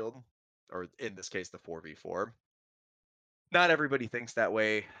ditch field, or in this case, the 4v4. Not everybody thinks that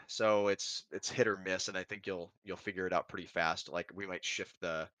way, so it's hit or miss, and I think you'll figure it out pretty fast. Like we might shift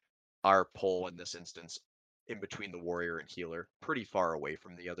our pole in this instance in between the warrior and healer, pretty far away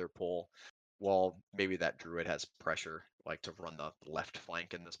from the other pole. While maybe that druid has pressure, like to run the left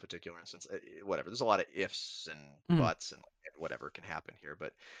flank in this particular instance. Whatever. There's a lot of ifs and buts and whatever can happen here,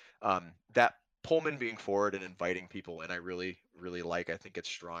 but that Pullman being forward and inviting people in, I really, really like. I think it's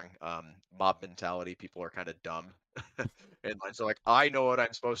strong. Mob mentality. People are kind of dumb, and so like I know what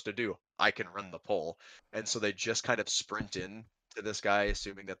I'm supposed to do. I can run the pole, and so they just kind of sprint in to this guy,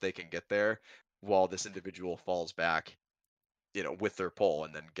 assuming that they can get there, while this individual falls back, with their pole,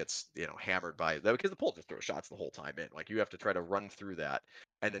 and then gets, hammered by that, because the pole just throws shots the whole time in. Like you have to try to run through that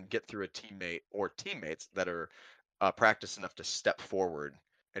and then get through a teammate or teammates that are practiced enough to step forward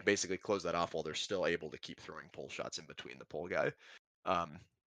and basically close that off while they're still able to keep throwing pole shots in between the pole guy.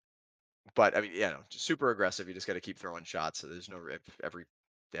 But I mean, just super aggressive. You just got to keep throwing shots. So there's no every,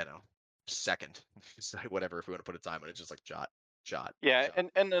 second, whatever. If we want to put a time on it, it's just like shot. Yeah, shot.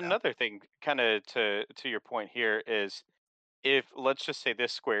 and another thing, kind of to your point here, is if let's just say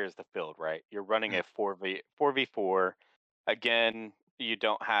this square is the field, right? You're running a 4v4. Again, you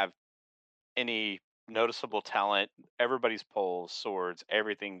don't have any noticeable talent. Everybody's poles, swords,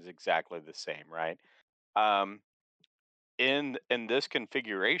 everything's exactly the same, right? In this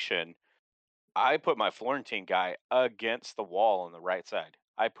configuration, I put my Florentine guy against the wall on the right side.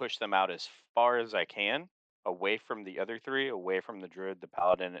 I push them out as far as I can, away from the other three, away from the druid, the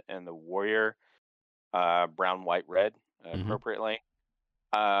paladin, and the warrior, brown, white, red, appropriately.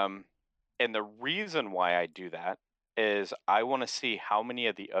 And the reason why I do that is I want to see how many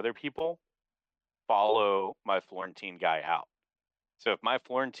of the other people follow my Florentine guy out. So if my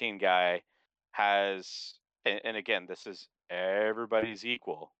Florentine guy has, and again, this is everybody's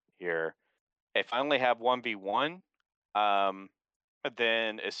equal here. If I only have 1v1,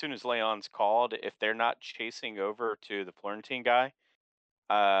 then as soon as Leon's called, if they're not chasing over to the Florentine guy,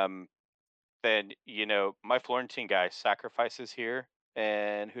 then my Florentine guy sacrifices here.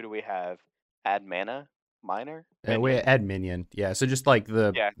 And who do we have? Add mana miner. We add minion. Yeah, so just like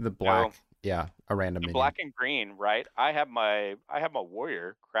the black. So, a random minion. Black and green, right? I have my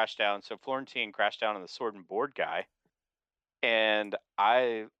warrior crash down. So Florentine crashed down on the sword and board guy, and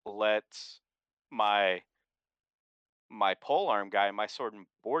I let my pole arm guy, my sword and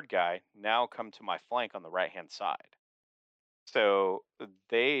board guy, now come to my flank on the right hand side. So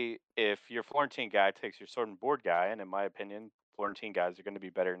if your Florentine guy takes your sword and board guy, and in my opinion, Florentine guys are going to be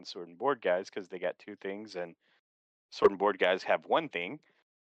better than sword and board guys because they got two things, and sword and board guys have one thing.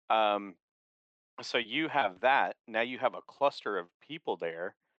 So you have that. Now you have a cluster of people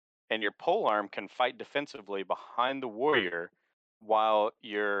there, and your polearm can fight defensively behind the warrior while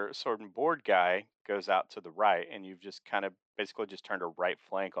your sword and board guy goes out to the right, and you've just kind of basically just turned a right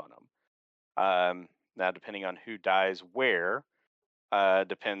flank on them. Now, depending on who dies where,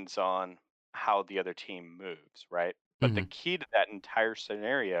 depends on how the other team moves, right? But the Mhm. key to that entire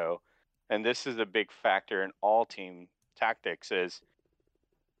scenario, and this is a big factor in all team tactics, is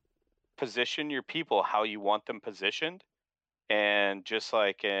position your people how you want them positioned. And just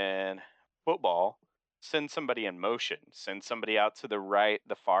like in football, send somebody in motion, send somebody out to the right,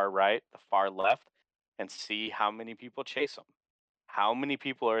 the far left, and see how many people chase them. How many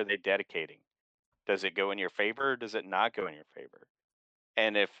people are they dedicating? Does it go in your favor or does it not go in your favor?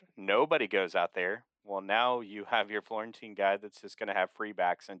 And if nobody goes out there, well, now you have your Florentine guy that's just going to have free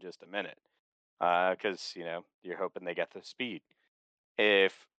backs in just a minute because, you're hoping they get the speed.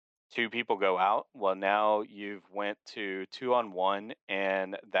 If two people go out, well, now you've went to 2-on-1,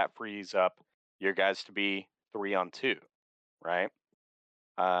 and that frees up your guys to be 3-on-2, right?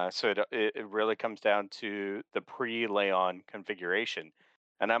 So it really comes down to the pre-lay-on configuration.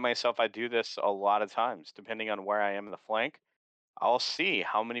 And I myself, I do this a lot of times, depending on where I am in the flank. I'll see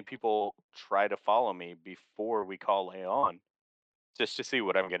how many people try to follow me before we call lay on, just to see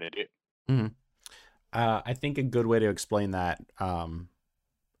what I'm going to do. Mhm. I think a good way to explain that,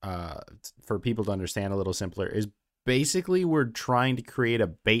 for people to understand a little simpler, is basically we're trying to create a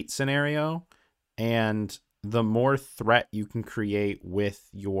bait scenario, and the more threat you can create with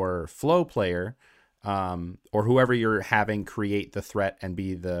your flow player, or whoever you're having create the threat and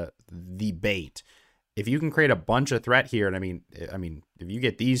be the bait. If you can create a bunch of threat here, and I mean, if you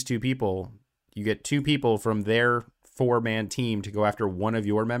get these two people, you get two people from their 4-man team to go after one of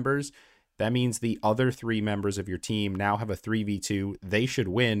your members. That means the other 3 members of your team now have a 3v2. They should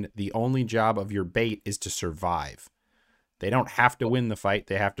win. The only job of your bait is to survive. They don't have to win the fight.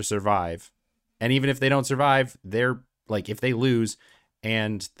 They have to survive. And even if they don't survive, they're like, if they lose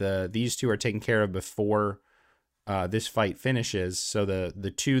and these two are taken care of before this fight finishes, so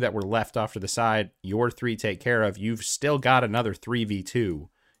the 2 that were left off to the side, your 3 take care of, you've still got another 3v2.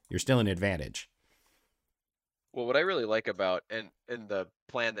 You're still in advantage. Well, what I really like about and the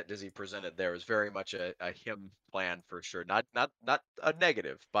plan that Dizzy presented there was very much a him plan for sure. Not a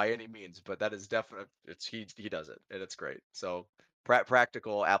negative by any means, but that is definite. It's he does it and it's great. So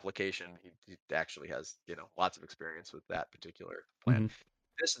practical application. He actually has lots of experience with that particular plan.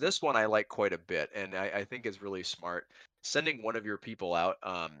 Mm-hmm. This one I like quite a bit, and I think is really smart. Sending one of your people out,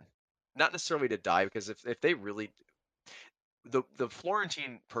 not necessarily to die, because if they really the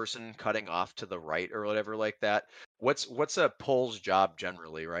Florentine person cutting off to the right or whatever like that, what's a pole's job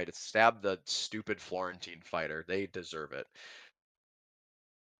generally, right? It's stab the stupid Florentine fighter. They deserve it.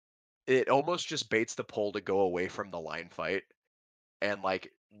 It almost just baits the pole to go away from the line fight and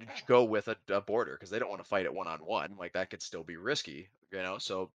like go with a border because they don't want to fight it one-on-one. Like that could still be risky.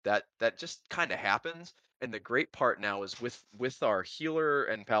 So that just kind of happens. And the great part now is with our healer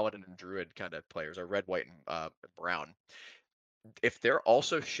and paladin and druid kind of players, our red, white, and brown. If they're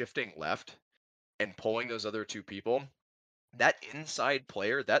also shifting left and pulling those other 2 people, that inside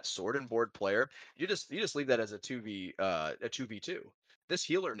player, that sword and board player, you just leave that as a 2v2. This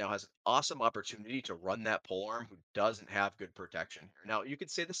healer now has an awesome opportunity to run that polearm who doesn't have good protection here. Now, you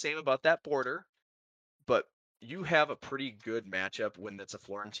could say the same about that border, but you have a pretty good matchup when that's a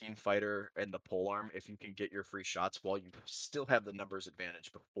Florentine fighter and the polearm if you can get your free shots while you still have the numbers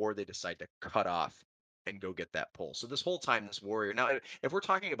advantage before they decide to cut off and go get that pull. So this whole time, this warrior. Now, if we're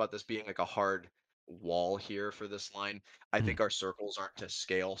talking about this being like a hard wall here for this line, I think our circles aren't to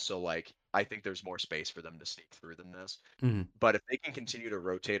scale. So like, I think there's more space for them to sneak through than this. Mm-hmm. But if they can continue to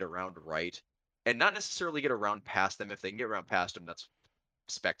rotate around right and not necessarily get around past them, if they can get around past them, that's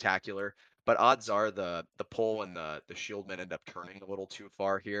spectacular. But odds are the pole and the shieldmen end up turning a little too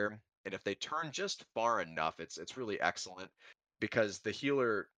far here. And if they turn just far enough, it's really excellent because the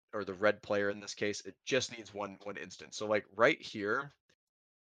healer or the red player in this case, it just needs one instance. So like right here,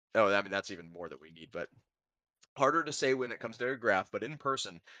 oh, I mean that's even more that we need, but harder to say when it comes to a graph, but in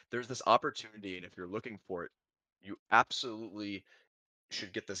person, there's this opportunity, and if you're looking for it, you absolutely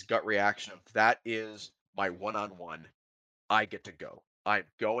should get this gut reaction of that is my one-on-one. I get to go. I'm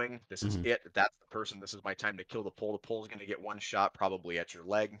going. This is Mm-hmm. it. That's the person. This is my time to kill the pole. The pole's going to get one shot, probably at your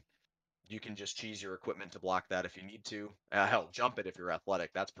leg. You can just cheese your equipment to block that if you need to. Hell, jump it if you're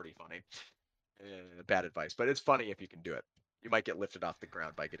athletic. That's pretty funny. Bad advice, but it's funny if you can do it. You might get lifted off the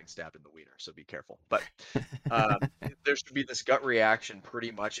ground by getting stabbed in the wiener, so be careful. But there should be this gut reaction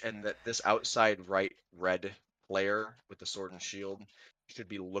pretty much, and that this outside right red player with the sword and shield should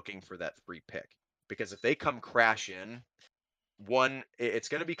be looking for that free pick. because if they come crash in, it's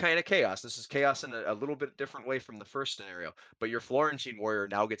going to be kind of chaos. This is chaos in a little bit different way from the first scenario, but your Florentine warrior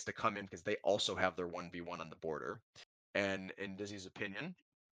now gets to come in because they also have their 1v1 on the border. And in Dizzy's opinion,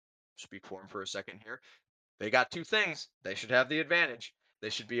 speak for him for a second here, they got two things. They should have the advantage. They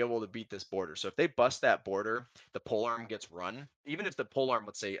should be able to beat this border. So if they bust that border, the polearm gets run. Even if the polearm,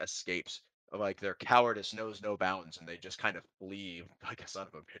 let's say, escapes, like their cowardice knows no bounds and they just kind of flee like a son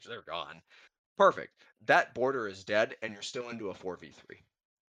of a bitch, they're gone. Perfect. That border is dead and you're still into a 4v3.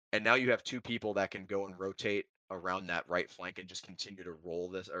 And now you have two people that can go and rotate around that right flank and just continue to roll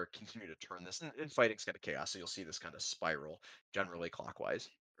this or continue to turn this. And fighting's kind of chaos. So you'll see this kind of spiral, generally clockwise.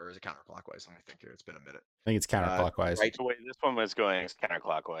 Or is it counterclockwise? Let me think here. It's been a minute. I think it's counterclockwise. Right. The way this one was going is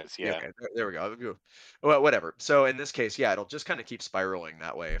counterclockwise. Yeah. Okay. There we go. Well, whatever. So in this case, yeah, it'll just kind of keep spiraling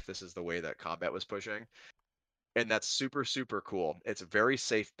that way if this is the way that combat was pushing. And that's super, super cool. It's a very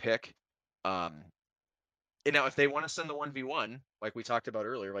safe pick. And now if they want to send the 1v1, like we talked about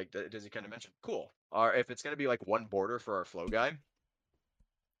earlier, like Dizzy kind of mentioned, cool. Or if it's going to be like one border for our flow guy,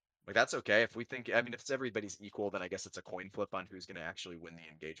 like that's okay. If we think, I mean, if it's everybody's equal, then I guess it's a coin flip on who's going to actually win the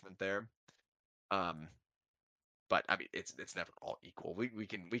engagement there. But I mean, it's never all equal. We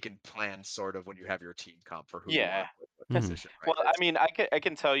can plan sort of when you have your team comp for who you Yeah. want with position. Right? Well, I mean, I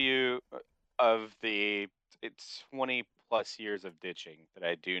can tell you of the 20 plus years of ditching that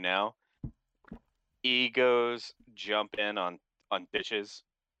I do now, egos jump in on ditches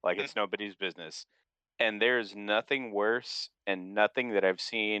like it's nobody's business. And there's nothing worse and nothing that I've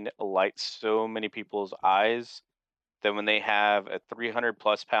seen light so many people's eyes than when they have a 300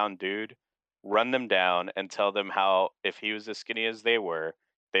 plus pound dude run them down and tell them how if he was as skinny as they were,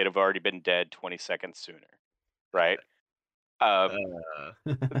 they'd have already been dead 20 seconds sooner. Right?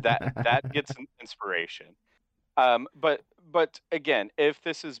 That gets inspiration. But again, if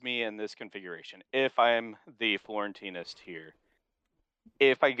this is me in this configuration, if I'm the Florentinist here,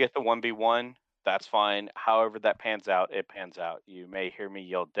 if I get the 1v1, that's fine. However that pans out, it pans out. You may hear me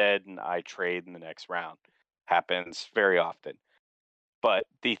yell dead and I trade in the next round. Happens very often. But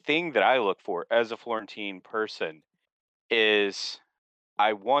the thing that I look for as a Florentine person is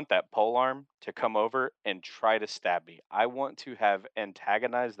I want that polearm to come over and try to stab me. I want to have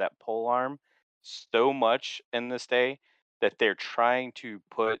antagonized that polearm so much in this day that they're trying to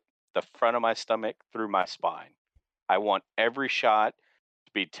put the front of my stomach through my spine. I want every shot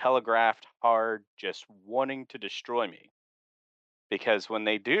to be telegraphed hard, just wanting to destroy me. Because when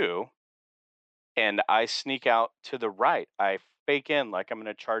they do, and I sneak out to the right, I fake in like I'm going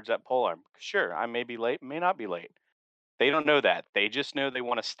to charge that polearm. Sure, I may be late, may not be late. They don't know that. They just know they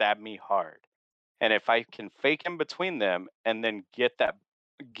want to stab me hard. And if I can fake in between them and then get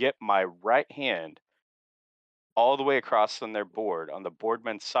my right hand all the way across on their board, on the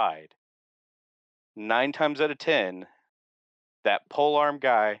boardman's side, 9 times out of 10, that polearm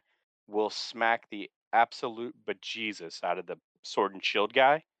guy will smack the absolute bejesus out of the sword and shield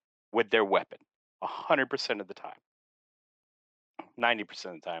guy with their weapon 100% of the time. 90%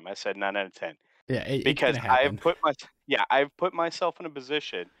 of the time. I said 9 out of 10. Yeah, because I've put myself in a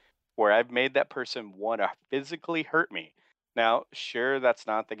position where I've made that person want to physically hurt me. Now, sure, that's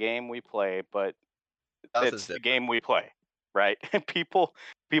not the game we play, but it's the game we play, right? people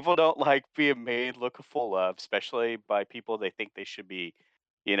don't like being made look a fool of, especially by people they think they should be,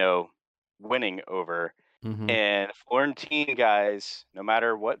 winning over. Mm-hmm. And Florentine guys, no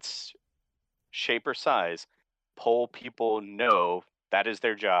matter what shape or size, pole people know that is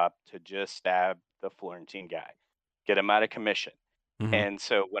their job, to just stab the Florentine guy, get him out of commission. Mm-hmm. And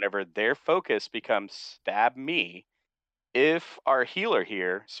so whenever their focus becomes stab me, if our healer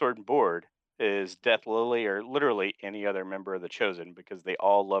here, Sword and Board, is Death Lily or literally any other member of the Chosen, because they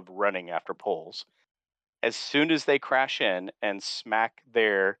all love running after poles, as soon as they crash in and smack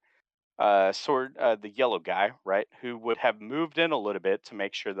their the yellow guy, right, who would have moved in a little bit to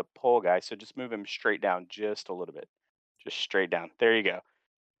make sure the pole guy, so just move him straight down just a little bit. Just straight down. There you go.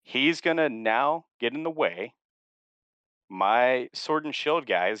 He's going to now get in the way. My sword and shield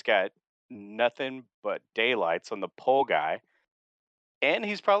guy's got nothing but daylights on the pole guy. And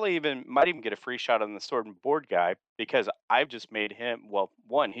he's probably might even get a free shot on the sword and board guy because I've just made him, well,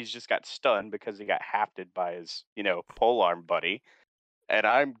 one, he's just got stunned because he got hafted by his, polearm buddy. And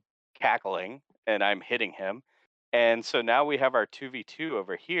I'm cackling and I'm hitting him. And so now we have our 2v2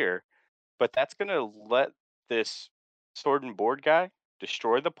 over here. But that's going to let this sword and board guy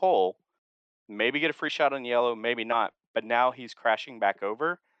destroy the pole, maybe get a free shot on yellow, maybe not. But now he's crashing back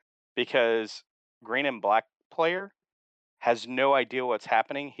over because green and black player has no idea what's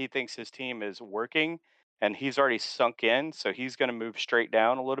happening. He thinks his team is working and he's already sunk in. So he's going to move straight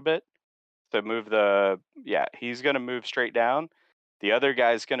down a little bit. to move he's going to move straight down. The other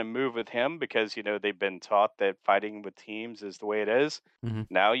guy's going to move with him because, they've been taught that fighting with teams is the way it is. Mhm.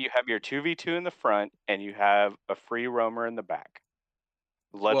 Now you have your 2v2 in the front and you have a free roamer in the back.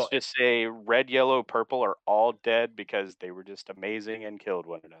 Let's Well, just say red, yellow, purple are all dead because they were just amazing and killed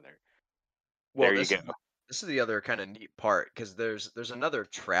one another. well, There you this go. this is the other kind of neat part because there's another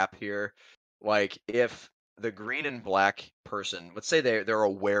trap here. Like if the green and black person, let's say they're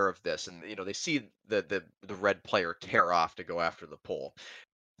aware of this and they see the red player tear off to go after the pole.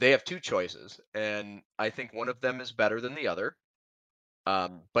 They have two choices, and I think one of them is better than the other.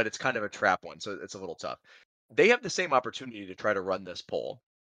 But it's kind of a trap one, so it's a little tough. They have the same opportunity to try to run this pole,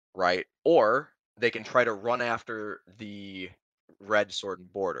 right? Or they can try to run after the red sword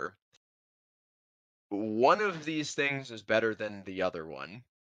and border. One of these things is better than the other one.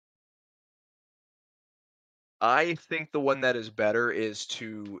 I think the one that is better is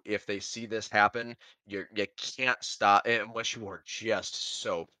to, if they see this happen, you can't stop unless you are just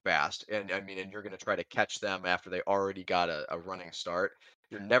so fast. And I mean, and you're going to try to catch them after they already got a running start.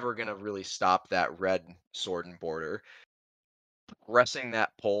 You're never going to really stop that red sword and border. Pressing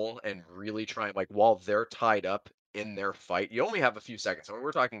that pole and really trying, like, while they're tied up in their fight, you only have a few seconds. I mean,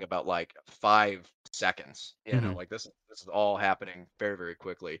 we're talking about like 5 seconds. Mhm. Like this is all happening very, very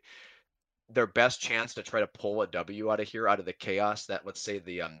quickly. Their best chance to try to pull a W out of here, out of the chaos that, let's say,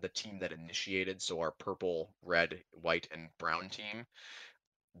 the team that initiated, so our purple, red, white, and brown team,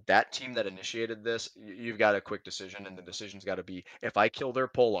 that team that initiated this, you've got a quick decision, and the decision's got to be, if I kill their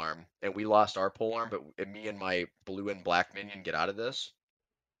pole arm and we lost our pole arm, but me and my blue and black minion get out of this,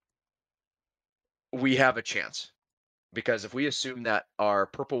 we have a chance. Because if we assume that our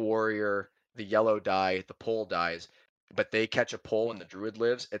purple warrior, the yellow die, the pole dies, but they catch a pole and the druid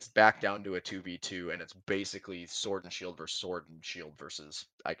lives, it's back down to a 2v2, and it's basically sword and shield versus,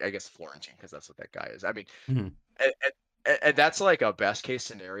 I guess, Florentine, because that's what that guy is. I mean, Mhm. and that's like a best case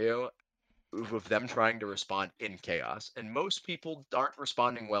scenario of them trying to respond in chaos. And most people aren't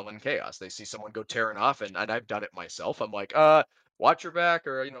responding well in chaos. They see someone go tearing off, and I've done it myself. I'm like, watch your back,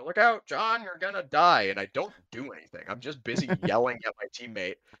 or look out, John, you're gonna die. And I don't do anything. I'm just busy yelling at my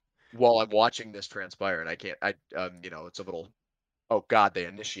teammate while I'm watching this transpire. And I can't, it's a little, oh God, they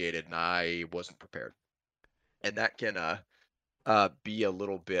initiated and I wasn't prepared. And that can be a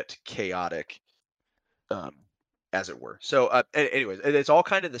little bit chaotic. As it were. So, anyways, it's all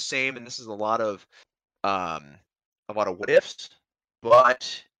kind of the same, and this is um, a lot of what ifs,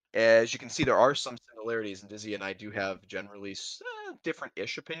 but as you can see, there are some similarities, and Dizzy and I do have generally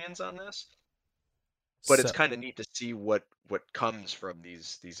different-ish opinions on this. But it's So kind of neat to see what comes from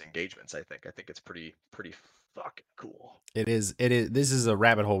these engagements. I think it's pretty fucking cool. it is. This is a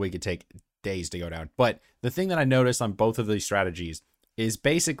rabbit hole we could take days to go down. But the thing that I noticed on both of these strategies is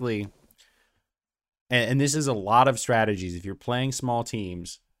basically, and this is a lot of strategies. If you're playing small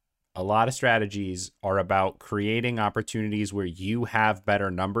teams, a lot of strategies are about creating opportunities where you have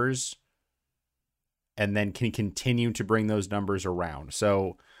better numbers and then can continue to bring those numbers around.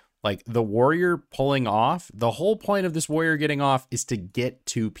 So, like the warrior pulling off, the whole point of this warrior getting off is to get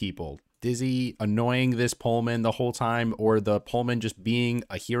two people. Dizzy annoying this Pullman the whole time, or the Pullman just being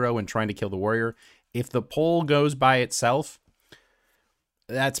a hero and trying to kill the warrior. If the pole goes by itself,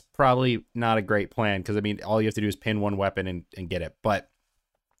 that's probably not a great plan, because I mean, all you have to do is pin one weapon and get it. But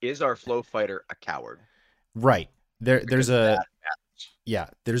Is our flow fighter a coward? right there's Because a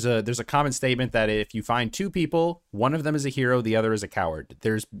that there's a common statement that if you find two people, one of them is a hero, the other is a coward.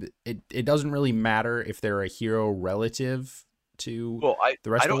 It doesn't really matter if they're a hero relative to Well, the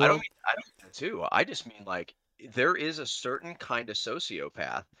rest of the world. I don't mean that too. I just mean, like, there is a certain kind of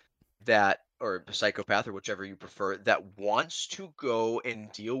sociopath or psychopath, or whichever you prefer, that wants to go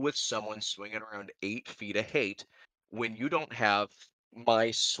and deal with someone swinging around 8 feet of hate when you don't have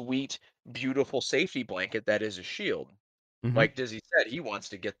my sweet, beautiful safety blanket that is a shield. Mhm. Like Dizzy said, he wants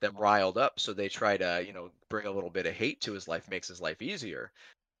to get them riled up, so they try to, bring a little bit of hate to his life, makes his life easier.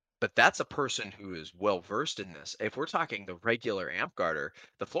 But that's a person who is well versed in this. If we're talking the regular Amp-Garder,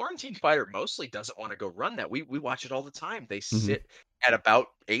 the Florentine fighter mostly doesn't want to go run that. We watch it all the time. They sit at about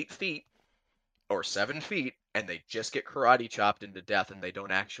 8 feet or 7 feet, and they just get karate chopped into death, and they don't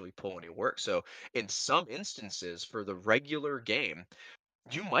actually pull any work. So in some instances, for the regular game,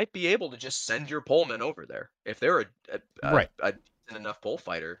 you might be able to just send your Pullman over there. If they're Right. a decent enough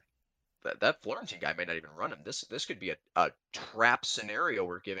bullfighter, that Florentine guy may not even run him. This could be a trap scenario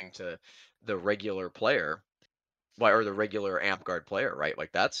we're giving to the regular player, or the regular Amp-Guard player, right?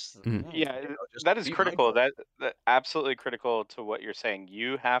 Like that's Yeah, just that is be critical. mindful. That absolutely critical to what you're saying.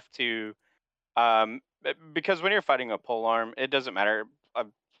 You have to, because when you're fighting a pole arm, it doesn't matter.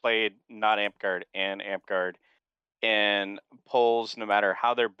 played not amp guard and amp guard, and poles, no matter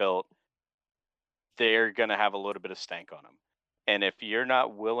how they're built, they're gonna have a little bit of stank on them. And if you're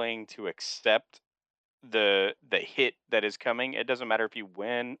not willing to accept the hit that is coming, it doesn't matter if you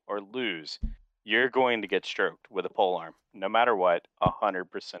win or lose, you're going to get stroked with a pole arm, no matter what, 100%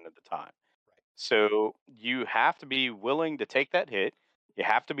 of the time. So you have to be willing to take that hit. You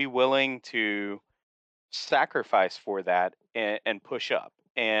have to be willing to sacrifice for that and push up.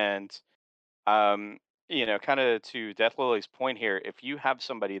 And kind of to Death Lily's point here, if you have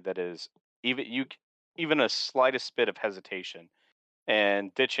somebody that is even a slightest bit of hesitation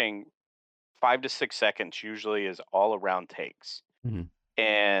and ditching 5 to 6 seconds usually is all around takes. Mhm.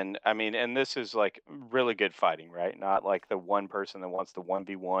 And I mean, and this is like really good fighting, right? Not like the one person that wants to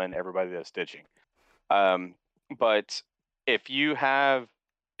 1v1 everybody that's ditching. But if you have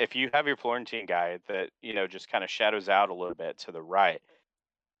your Florentine guy that, just kind of shadows out a little bit to the right,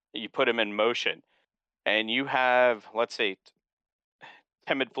 you put him in motion, and you have, let's say,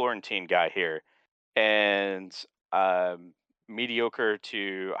 timid Florentine guy here, and mediocre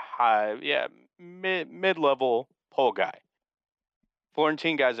to high, mid-level pole guy.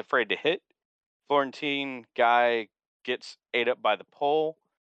 Florentine guy's afraid to hit. Florentine guy gets ate up by the pole,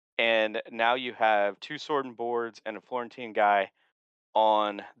 and now you have 2 sword and boards and a Florentine guy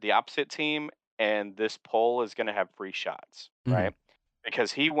on the opposite team, and this pole is going to have free shots, right?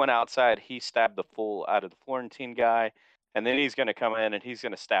 Because he went outside, he stabbed the full out of the Florentine guy, and then he's going to come in and he's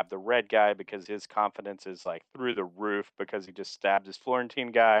going to stab the red guy because his confidence is like through the roof because he just stabbed his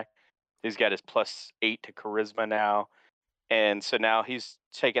Florentine guy. He's got his +8 to charisma now. And so now he's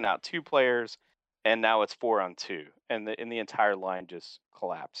taken out 2 players, and now it's 4-on-2, and the entire line just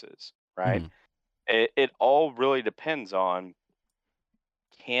collapses, right? It all really depends on,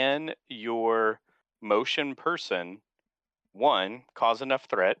 can your motion person, one, cause enough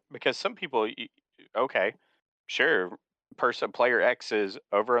threat? Because some people, okay, sure, player X is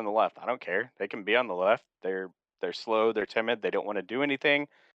over on the left. I don't care. They can be on the left. They're slow. They're timid. They don't want to do anything.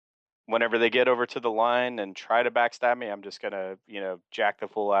 Whenever they get over to the line and try to backstab me, I'm just gonna, jack the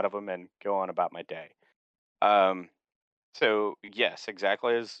fool out of them and go on about my day. So yes,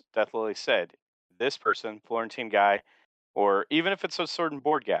 exactly as Death Lily said, this person, Florentine guy, or even if it's a sword and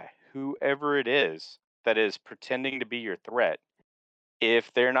board guy, whoever it is that is pretending to be your threat,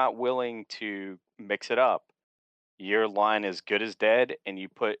 if they're not willing to mix it up, your line is good as dead, and you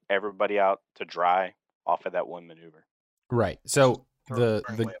put everybody out to dry off of that one maneuver. Right. So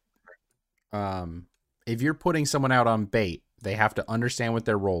if you're putting someone out on bait, they have to understand what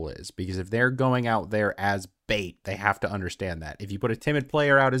their role is, because if they're going out there as bait, they have to understand that. If you put a timid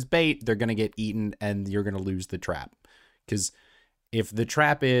player out as bait, they're going to get eaten and you're going to lose the trap. Because if the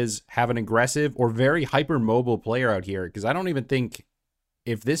trap is have an aggressive or very hypermobile player out here, because I don't even think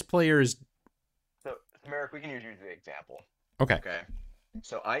if this player is... So, Merrick, we can use you as the example. Okay.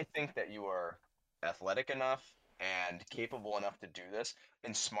 So I think that you are athletic enough and capable enough to do this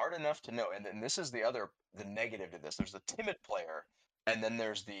and smart enough to know, and then this is the negative to this. There's the timid player, and then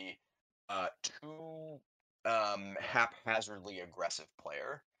there's the too haphazardly aggressive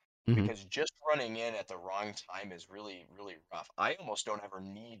player. Because just running in at the wrong time is really, really rough. I almost don't ever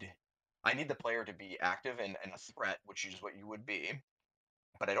I need the player to be active and a threat, which is what you would be,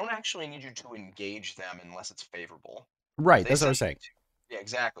 but I don't actually need you to engage them unless it's favorable. Right, that's what I was saying. Yeah,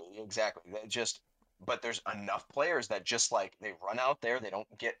 exactly. But there's enough players that just like they run out there, they don't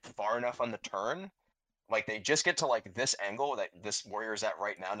get far enough on the turn. Like they just get to like this angle that this warrior is at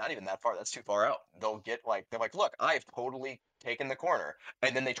right now, not even that far. That's too far out. They're like, look, I've totally taken the corner,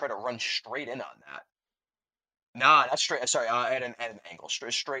 and then they try to run straight in on that. Nah, that's straight. Sorry, at an angle,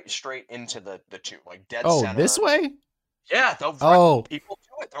 straight into the 2, like dead center. Oh, this way? Yeah, they'll run people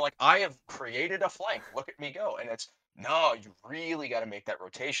to it. They're like, I have created a flank. Look at me go, and it's. No, you really got to make that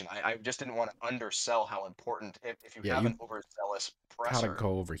rotation. I just didn't want to undersell how important, if you have an overzealous presser. Gotta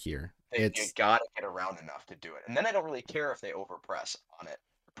go over here. You gotta get around enough to do it. And then I don't really care if they overpress on it,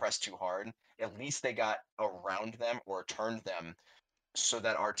 press too hard. At least they got around them or turned them so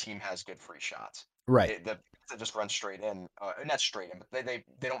that our team has good free shots. Right. They just run straight in, not straight in, but they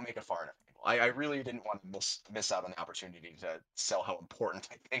don't make it far enough. I really didn't want to miss out on the opportunity to sell how important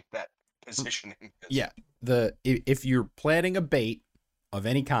I think that positioning is. Yeah. If you're planning a bait of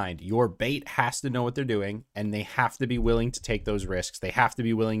any kind, your bait has to know what they're doing, and they have to be willing to take those risks. They have to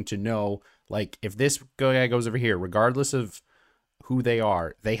be willing to know, like, if this guy goes over here, regardless of who they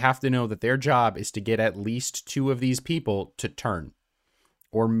are, they have to know that their job is to get at least 2 of these people to turn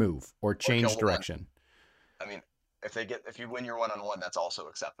or move or change direction. I mean, if you win your 1-on-1, that's also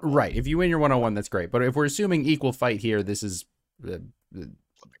acceptable. Right. If you win your 1-on-1, that's great. But if we're assuming equal fight here, this is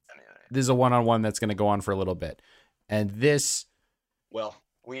this is a one-on-one that's going to go on for a little bit. And this, Well,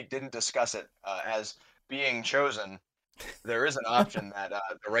 we didn't discuss it as being chosen. There is an option that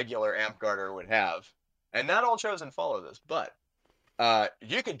the regular amp guarder would have, and not all chosen follow this, but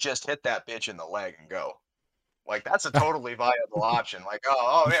you could just hit that bitch in the leg and go. Like, that's a totally viable option. Like,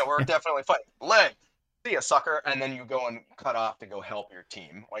 oh yeah, we're definitely fighting leg. See ya, sucker, and then you go and cut off to go help your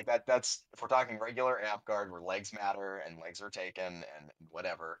team. Like that's if we're talking regular amp guard where legs matter and legs are taken and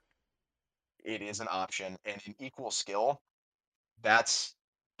whatever, it is an option. And in equal skill, that's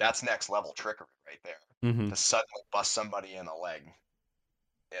next level trickery right there. Mhm. To suddenly bust somebody in the leg.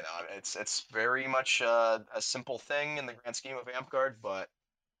 You know, it's very much a simple thing in the grand scheme of amp guard, but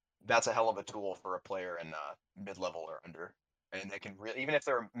that's a hell of a tool for a player in mid-level or under. And they can really, even if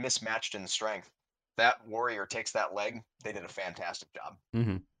they're mismatched in strength, that warrior takes that leg. They did a fantastic job.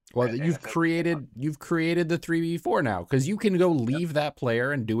 Well, And you've created the 3v4 now, because you can go leave that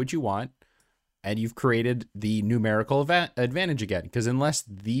player and do what you want, and you've created the numerical advantage again. Because unless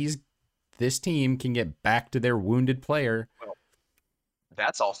this team can get back to their wounded player,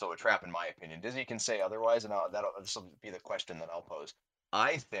 that's also a trap in my opinion. Dizzy can say otherwise, and this will be the question that I'll pose.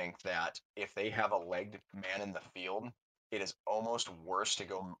 I think that if they have a legged man in the field, it is almost worse to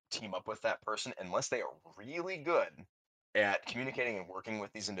go team up with that person unless they are really good at communicating and working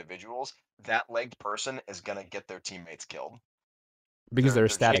with these individuals. That legged person is going to get their teammates killed. because they're a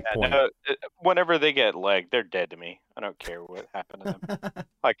static Yeah, point. no, whenever they get legged, they're dead to me. I don't care what happened to them.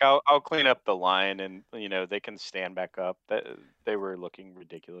 Like I'll clean up the line, and they can stand back up. That they were looking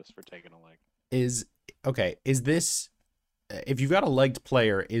ridiculous for taking a leg. Is this, if you've got a legged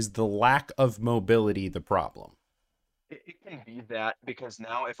player, is the lack of mobility the problem? It can be that, because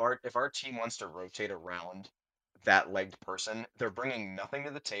now if our team wants to rotate around that legged person, they're bringing nothing to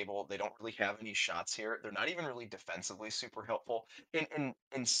the table. They don't really have any shots here. They're not even really defensively super helpful.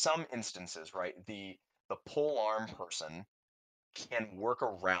 In some instances, right? The pole arm person can work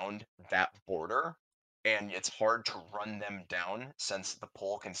around that border, and it's hard to run them down since the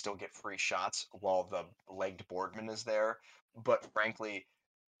pole can still get free shots while the legged boardman is there. But frankly,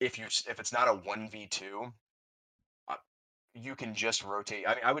 if it's not a 1v2, you can just rotate.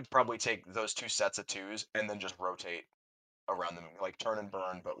 I mean, I would probably take those 2 sets of 2s and then just rotate around them, like turn and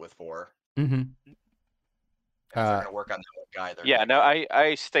burn, but with 4. Mm-hmm. If they're going to work on that guy, they're Yeah, gonna no, go.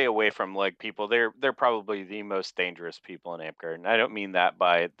 I stay away from leg people. They're probably the most dangerous people in Amp and I don't mean that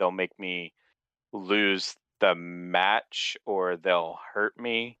by they'll make me lose the match or they'll hurt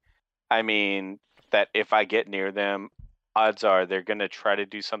me. I mean that if I get near them, odds are they're going to try to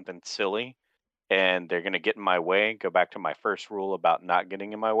do something silly and they're going to get in my way. Go back to my first rule about not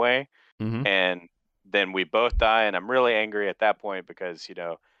getting in my way. Mm-hmm. And then we both die. And I'm really angry at that point because,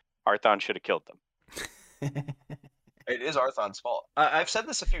 Arthon should have killed them. It is Arthon's fault. I've said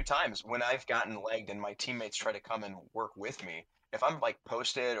this a few times when I've gotten legged and my teammates try to come and work with me. If I'm like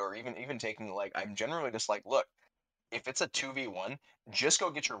posted or even taking the leg, I'm generally just like, look, if it's a 2v1, just go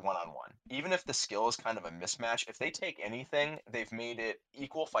get your one-on-one. Even if the skill is kind of a mismatch, if they take anything, they've made it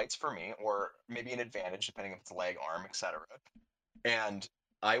equal fights for me, or maybe an advantage, depending if it's leg, arm, etc. And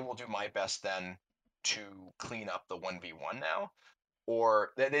I will do my best then to clean up the 1v1 now. Or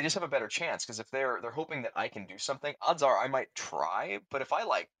they just have a better chance, because if they're hoping that I can do something, odds are I might try, but if I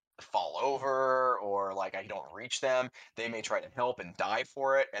like fall over or like I don't reach them, they may try to help and die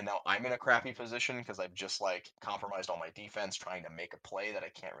for it, and now I'm in a crappy position because I've just like compromised all my defense trying to make a play that I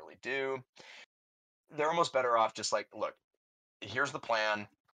can't really do. They're almost better off just like, look, here's the plan.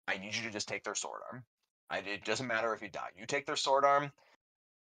 I need you to just take their sword arm. It doesn't matter if you die. You take their sword arm.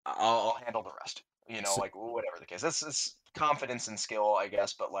 I'll handle the rest. Like whatever the case. That's confidence and skill, I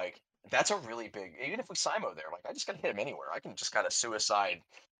guess. But like that's a really big. Even if we Simo there, like I just gotta hit him anywhere. I can just kind of suicide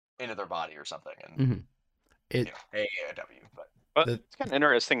into their body or something, and Mm-hmm. hey, a W. But it's kind of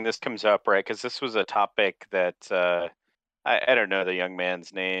interesting this comes up, right? Because this was a topic that I don't know the young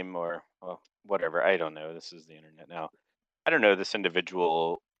man's name or whatever. I don't know. This is the internet now. I don't know this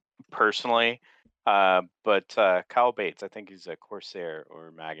individual personally, but Kyle Bates, I think he's a Corsair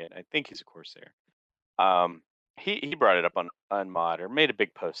or Maggot. I think he's a Corsair. He brought it up on Mod or made a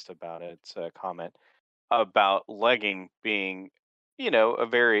big post about it, a comment about legging being, a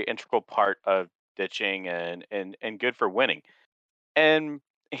very integral part of ditching and good for winning. And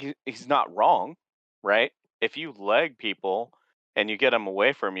he's not wrong, right? If you leg people and you get them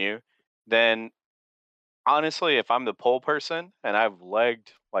away from you, then honestly, if I'm the pole person and I've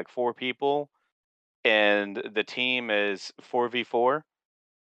legged like 4 people and the team is 4v4,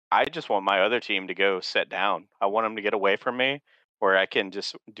 I just want my other team to go sit down. I want them to get away from me where I can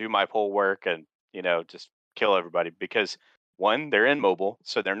just do my pole work and, just kill everybody. Because one, they're immobile,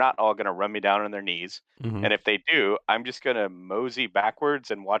 so they're not all going to run me down on their knees. Mhm. And if they do, I'm just going to mosey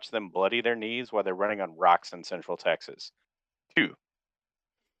backwards and watch them bloody their knees while they're running on rocks in Central Texas. 2,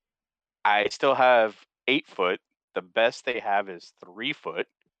 I still have 8 foot. The best they have is 3 foot.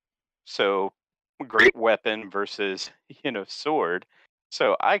 So great weapon versus, sword.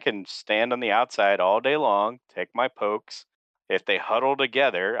 So I can stand on the outside all day long, take my pokes. If they huddle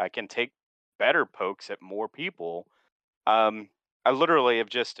together, I can take better pokes at more people. I literally have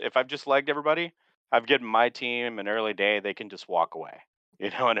if I've just legged everybody, I've given my team an early day. They can just walk away. You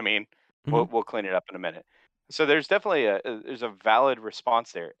know what I mean? We'll Mhm. we'll clean it up in a minute. So there's definitely there's a valid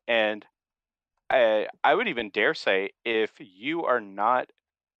response there, and I would even dare say if you are not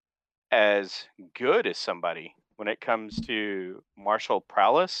as good as somebody when it comes to martial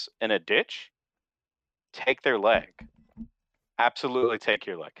prowess in a ditch, take their leg. Absolutely take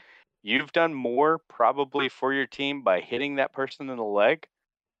your leg. You've done more probably for your team by hitting that person in the leg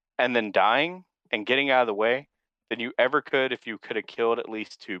and then dying and getting out of the way than you ever could if you could have killed at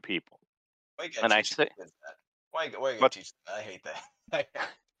least 2 people. Why you gotta And I teach say, kids that? Why you gotta but teach them that? I hate that. I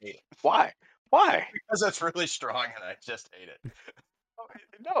hate it. why? Why? Because it's really strong and I just hate it.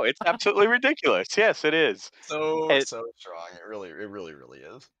 No, it's absolutely ridiculous. Yes, it is. So It, so strong. It really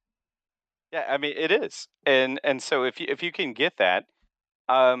is. yeah, I mean it is. And so if you can get that,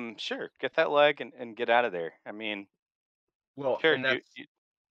 sure, get that leg and get out of there. I mean, Well, sure, and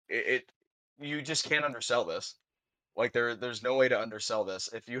it you just can't undersell this. Like there's no way to undersell this.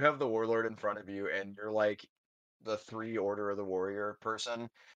 If you have the warlord in front of you and you're like the 3 order of the warrior person,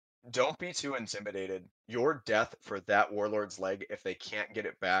 don't be too intimidated. Your death for that warlord's leg, if they can't get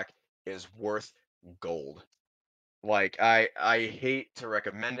it back, is worth gold. Like I hate to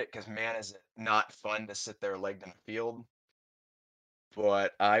recommend it because man, is it not fun to sit there legged in a field.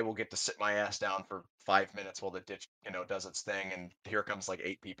 But I will get to sit my ass down for 5 minutes while the ditch, does its thing, and here comes like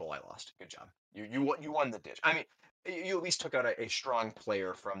 8 people I lost. Good job. You won the ditch. I mean, you at least took out a strong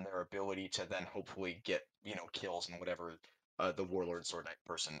player from their ability to then hopefully get kills and whatever the warlord sword knight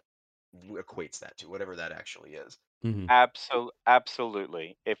person equates that to, whatever that actually is. Mhm.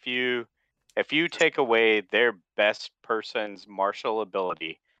 Absolutely. If you take away their best person's martial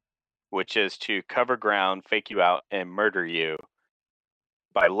ability, which is to cover ground, fake you out, and murder you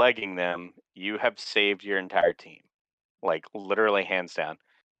by legging them, you have saved your entire team. Like literally hands down.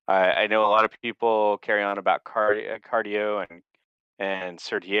 I know a lot of people carry on about cardio and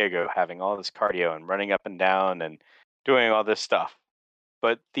Sir Diego having all this cardio and running up and down and doing all this stuff.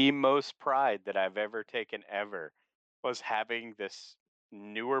 But the most pride that I've ever taken ever was having this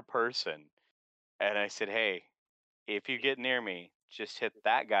newer person. And I said, hey, if you get near me, just hit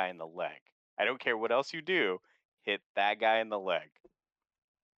that guy in the leg. I don't care what else you do, hit that guy in the leg.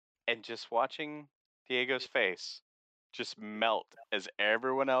 And just watching Diego's face just melt as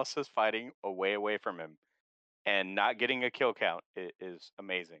everyone else is fighting away from him and not getting a kill count is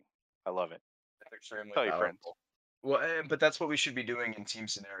amazing. I love it. That's extremely Tell your friends. powerful. Well, but that's what we should be doing in team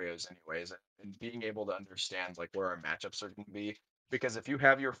scenarios, anyways, and being able to understand like where our matchups are going to be. Because if you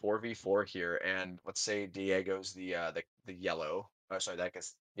have your 4v4 here, and let's say Diego's the yellow, oh sorry, that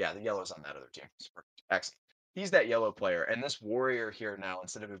gets yeah, the yellow's on that other team. Excellent. He's that yellow player, and this warrior here now,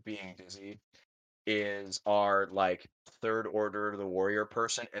 instead of it being Dizzy, is our like third order the warrior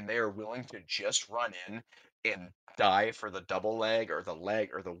person, and they are willing to just run in and die for the double leg or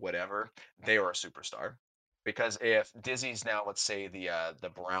the whatever. They are a superstar. Because if Dizzy's now, let's say the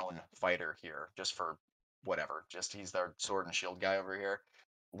brown fighter here, just for whatever, just he's their sword and shield guy over here,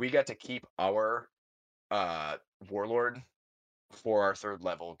 we got to keep our uh warlord for our third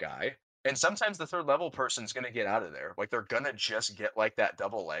level guy. And sometimes the third level person's gonna get out of there. Like they're gonna just get like that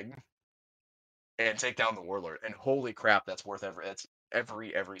double leg and take down the warlord. And holy crap, that's worth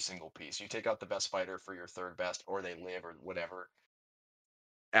every single piece. You take out the best fighter for your third best, or they live, or whatever.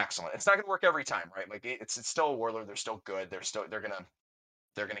 Excellent. It's not gonna work every time, right? Like it's still a warlord. They're still good. They're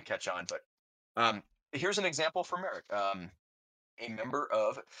gonna catch on. But here's an example from Eric, a member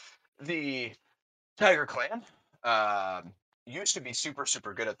of the Tiger Clan. Used to be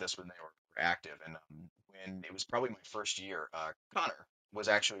super good at this when they were active, and when it was probably my first year, Connor was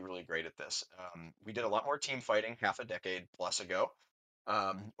actually really great at this. We did a lot more team fighting half a decade plus ago,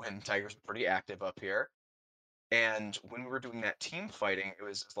 when Tigers were pretty active up here. And when we were doing that team fighting, it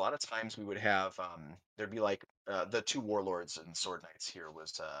was a lot of times we would have there'd be like the 2 warlords and sword knights here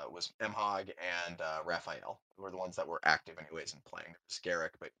was Mhog and Raphael, who were the ones that were active anyways and playing. There was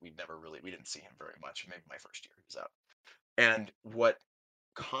Garrick, but we didn't see him very much. Maybe my first year he was out. And what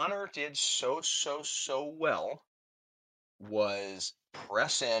Connor did so well was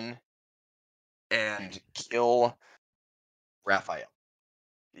press in and kill Raphael.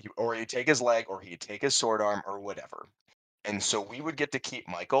 Or he'd take his leg, or he'd take his sword arm, or whatever. And so we would get to keep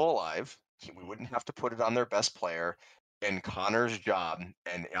Michael alive. We wouldn't have to put it on their best player. And Connor's job,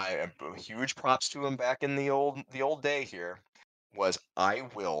 and huge props to him back in the old day here, was I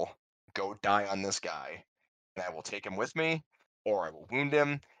will go die on this guy, and I will take him with me, or I will wound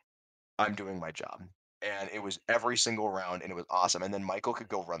him. I'm doing my job. And it was every single round, and it was awesome. And then Michael could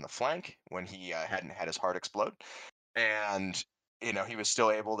go run the flank when he hadn't had his heart explode. And he was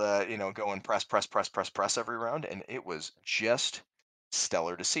still able to go and press every round, and it was just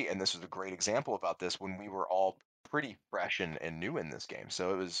stellar to see. And this was a great example about this when we were all pretty fresh and new in this game.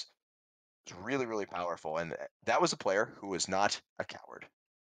 So it was really, really powerful. And that was a player who was not a coward.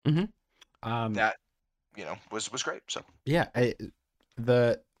 That was great. So yeah, it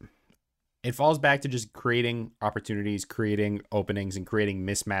falls back to just creating opportunities, creating openings, and creating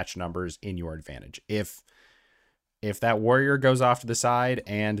mismatch numbers in your advantage. If that warrior goes off to the side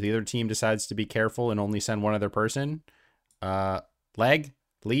and the other team decides to be careful and only send one other person, leg,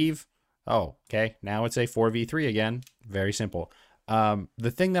 leave. Oh, okay. Now it's a 4v3 again. Very simple.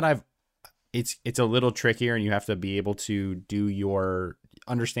 The thing that it's a little trickier, and you have to be able to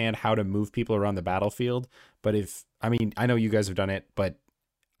understand how to move people around the battlefield. But I know you guys have done it, but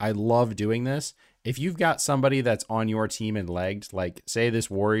I love doing this. If you've got somebody that's on your team and legged, like say this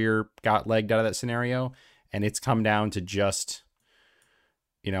warrior got legged out of that scenario, and it's come down to just,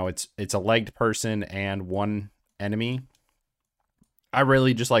 it's a legged person and one enemy, I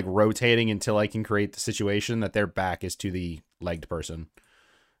really just like rotating until I can create the situation that their back is to the legged person.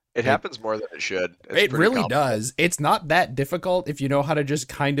 It happens more than it should. It really does. It's not that difficult if you know how to just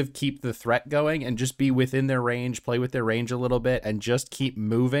kind of keep the threat going and just be within their range, play with their range a little bit, and just keep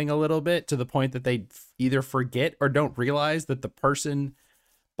moving a little bit to the point that they either forget or don't realize that the person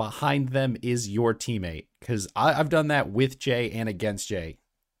behind them is your teammate. Because I've done that with Jay and against Jay,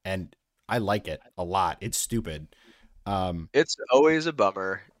 and I like it a lot. It's stupid. It's always a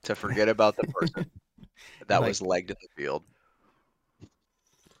bummer to forget about the person that was legged in the field.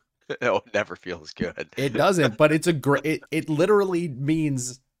 It never feels good. It doesn't, but it's it literally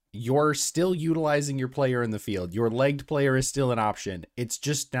means you're still utilizing your player in the field. Your legged player is still an option. It's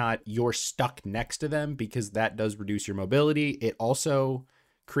just not you're stuck next to them, because that does reduce your mobility. It also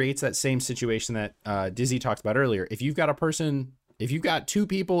creates that same situation that Dizzy talked about earlier. If you've got two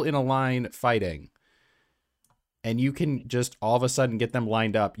people in a line fighting, and you can just all of a sudden get them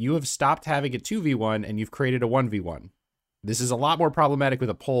lined up, you have stopped having a 2v1 and you've created a 1v1. This is a lot more problematic with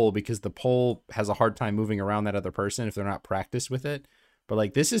a pole, because the pole has a hard time moving around that other person if they're not practiced with it. But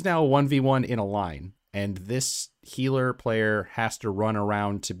like, this is now a 1v1 in a line, and this healer player has to run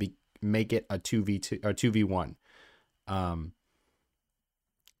around to make it a 2v2 or 2v1.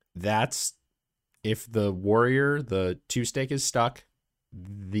 That's if the warrior, the 2-stake is stuck,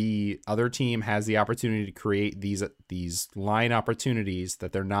 the other team has the opportunity to create these line opportunities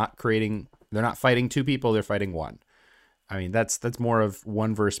that they're not creating. They're not fighting two people, they're fighting one. I mean, that's more of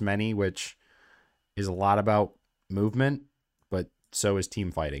one versus many, which is a lot about movement, but so is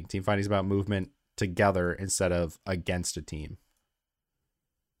team fighting. Team fighting is about movement together instead of against a team.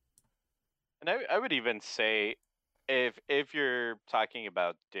 And I would even say, if you're talking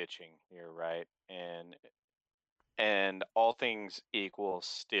about ditching here, right, and all things equal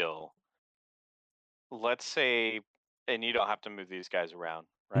still, let's say, and you don't have to move these guys around,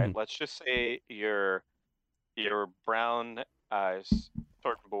 right? Mhm. Let's just say your brown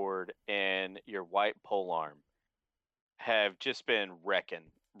sword board and your white polearm have just been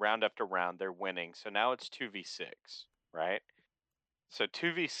wrecking round after round. They're winning. So now it's 2v6, right? So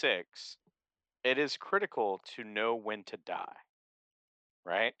 2v6, it is critical to know when to die,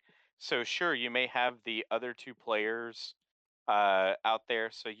 right? So sure, you may have the other two players out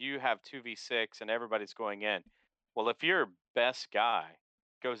there. So you have 2v6 and everybody's going in. Well, if your best guy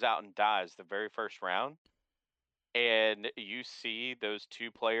goes out and dies the very first round, and you see those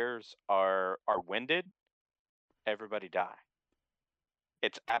two players are winded, everybody die.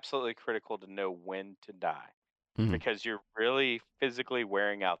 It's absolutely critical to know when to die, because you're really physically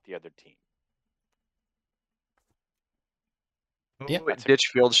wearing out the other team. Yeah.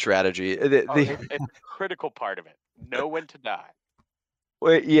 Ditch field strategy. It's a critical part of it. Know when to die.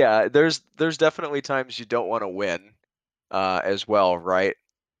 Well, yeah, there's definitely times you don't want to win, as well, right?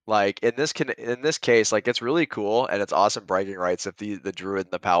 Like in this case, like it's really cool and it's awesome bragging rights if the druid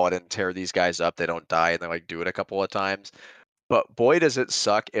and the paladin tear these guys up, they don't die, and they like do it a couple of times. But boy, does it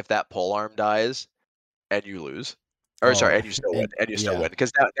suck if that polearm dies and you lose, or sorry, and you still win, win,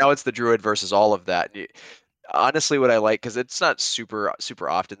 because now it's the druid versus all of that. And honestly, what I like, because it's not super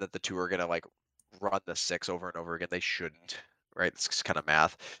often that the two are gonna like run the 6 over and over again. They shouldn't. right? It's kind of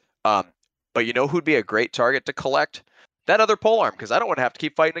math. But you know who'd be a great target to collect? That other polearm, because I don't want to have to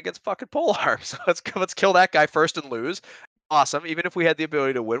keep fighting against fucking polearms. So let's kill that guy first and lose. Awesome. Even if we had the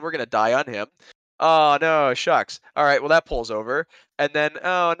ability to win, we're gonna die on him. Oh no, shucks. All right, well that pulls over. And then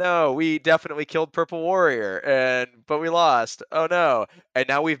oh no, we definitely killed Purple Warrior, but we lost. Oh no. And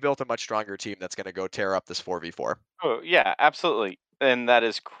now we've built a much stronger team that's gonna go tear up this 4v4. Oh yeah, absolutely. And that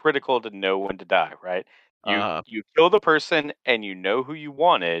is critical to know when to die, right? You Uh-huh. you kill the person and you know who you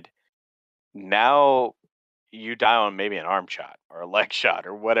wanted. Now you die on maybe an arm shot or a leg shot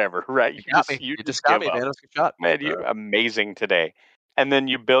or whatever, right? You got me. You You just just got give me, up. man. It was a good shot. Man, you amazing today. And then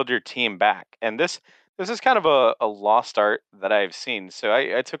you build your team back. And this is kind of a lost art that I've seen. So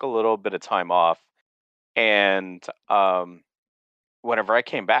I took a little bit of time off, and whenever I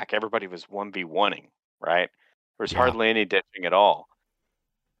came back, everybody was 1v1ing, right? There was Yeah. hardly any ditching at all.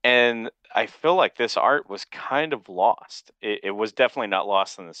 And I feel like this art was kind of lost. It was definitely not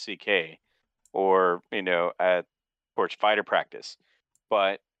lost in the CK or, at Torch Fighter practice,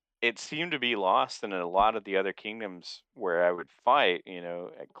 but it seemed to be lost in a lot of the other kingdoms where I would fight,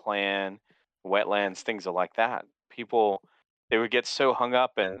 at Clan, Wetlands, things like that. People, they would get so hung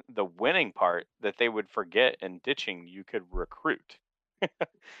up in the winning part that they would forget in ditching you could recruit.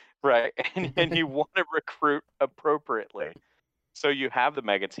 Right. And you want to recruit appropriately. So you have the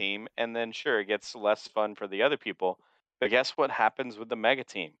mega team, and then sure, it gets less fun for the other people. But guess what happens with the mega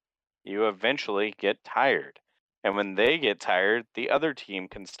team? You eventually get tired. And when they get tired, the other team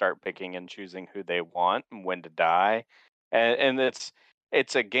can start picking and choosing who they want and when to die. And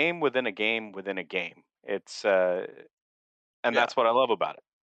it's a game within a game within a game. And Yeah. that's what I love about it.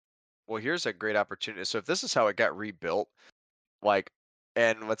 Well, here's a great opportunity. So if this is how it got rebuilt, like,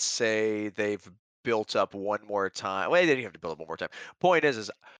 and let's say they've built up one more time. Well, they didn't have to build up one more time. Point is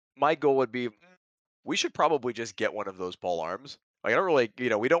my goal would be we should probably just get one of those pole arms. Like, I don't really,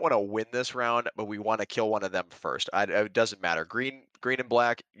 we don't want to win this round, but we want to kill one of them first. It doesn't matter. Green and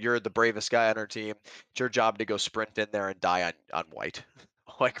black, you're the bravest guy on our team. It's your job to go sprint in there and die on white.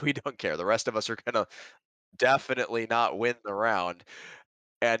 Like, we don't care. The rest of us are gonna definitely not win the round.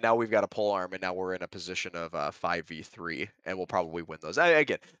 And now we've got a pole arm, and now we're in a position of 5v3, and we'll probably win those.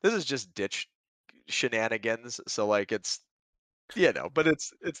 Again, this is just ditch shenanigans, so like it's but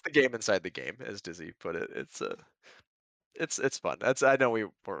it's the game inside the game, as Dizzy put it. It's fun. I know we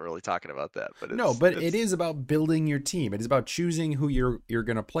weren't really talking about that, but it is about building your team. It is about choosing who you're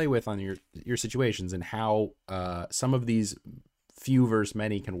gonna play with on your situations and how some of these few versus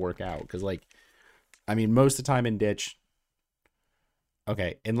many can work out. Because most of the time in ditch.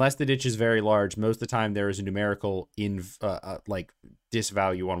 Okay, unless the ditch is very large, most of the time there is a numerical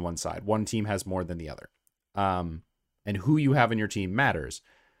disvalue on one side. One team has more than the other. And who you have in your team matters.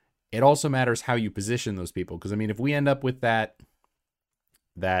 It also matters how you position those people. Because, if we end up with that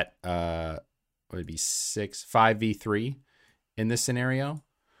what would be 5v3 in this scenario,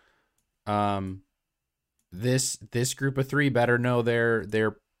 this group of three better know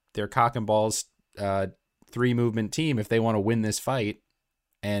their cock and balls 3 movement team if they want to win this fight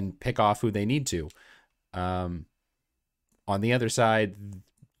and pick off who they need to. On the other side,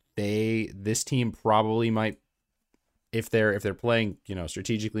 this team probably might, if they're playing,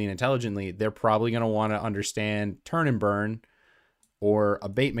 strategically and intelligently, they're probably going to want to understand turn and burn or a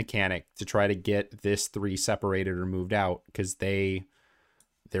bait mechanic to try to get this 3 separated or moved out, because they're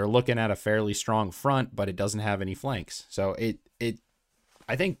looking at a fairly strong front, but it doesn't have any flanks. So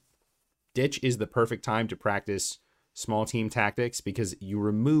I think ditch is the perfect time to practice small team tactics, because you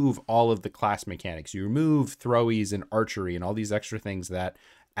remove all of the class mechanics. You remove throwies and archery and all these extra things that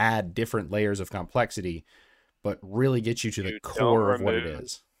add different layers of complexity, but really get you to the core of what it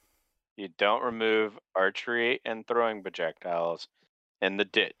is. You don't remove archery and throwing projectiles in the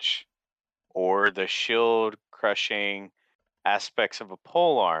ditch, or the shield crushing aspects of a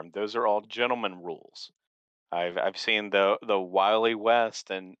pole arm. Those are all gentleman rules. I've seen the Wily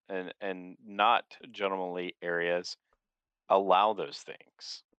West and not gentlemanly areas allow those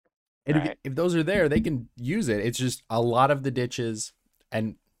things. And right? if those are there, they can use it. It's just a lot of the ditches,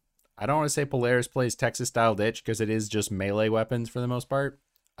 and I don't want to say Polaris plays Texas style ditch because it is just melee weapons for the most part.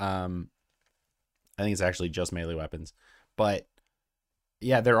 I think it's actually just melee weapons, but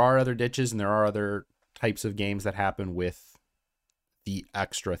yeah, there are other ditches and there are other types of games that happen with the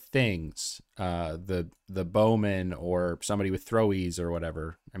extra things, the bowman or somebody with throwies or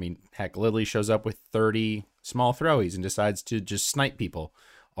whatever. Heck, Lily shows up with 30 small throwies and decides to just snipe people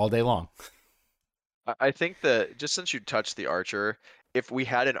all day long. I think that just since you touched the archer, if we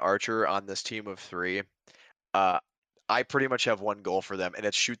had an archer on this team of 3, I pretty much have one goal for them, and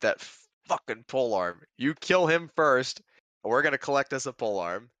it's shoot that fucking pole arm. You kill him first, We're going to collect us a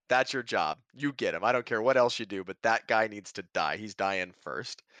polearm. That's your job. You get him. I don't care what else you do, but that guy needs to die. He's dying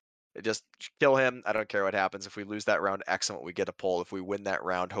first. Just kill him. I don't care what happens. If we lose that round, excellent. We get a pole. If we win that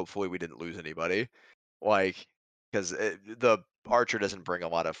round, hopefully we didn't lose anybody. Like, because the archer doesn't bring a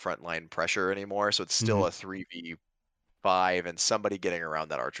lot of frontline pressure anymore, so it's still a 3v5, and somebody getting around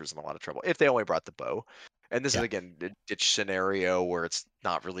that archer's in a lot of trouble if they only brought the bow. And this is again a ditch scenario where it's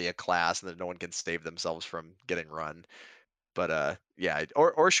not really a class and that no one can save themselves from getting run. But yeah,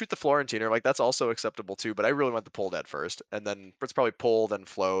 or shoot the Florentiner, like that's also acceptable too. But I really want the pole dead first, and then it's probably pole, then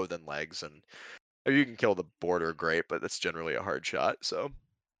flow, then legs, and you can kill the border, great, but that's generally a hard shot. So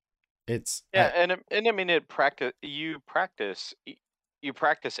It's Yeah, and I mean you practice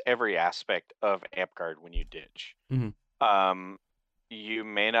every aspect of Amp Guard when you ditch. Mhm. You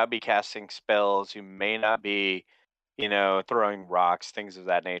may not be casting spells, you may not be, throwing rocks, things of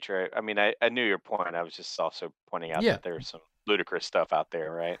that nature. I mean, I knew your point. I was just also pointing out Yeah. that there's some ludicrous stuff out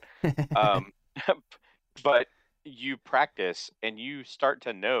there, right? But you practice and you start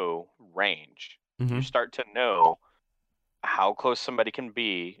to know range. You Mhm. start to know how close somebody can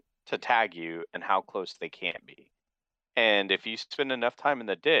be to tag you and how close they can't be. And if you spend enough time in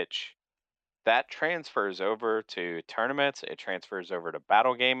the ditch, that transfers over to tournaments, it transfers over to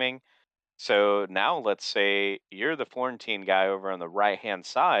battle gaming. So now let's say you're the Florentine guy over on the right hand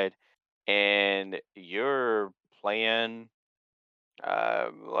side and you're playing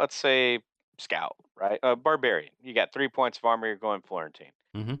let's say scout, right? Barbarian. You got 3 points of armor, you're going Florentine.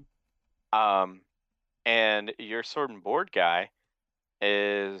 Mhm. And your sword and board guy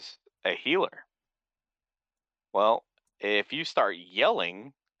is a healer. Well, if you start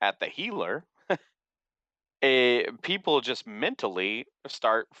yelling at the healer, people just mentally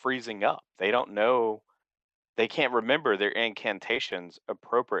start freezing up. They don't know, they can't remember their incantations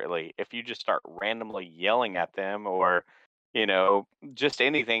appropriately. If you just start randomly yelling at them or, just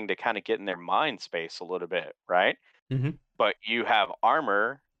anything to kind of get in their mind space a little bit, right? Mhm. But you have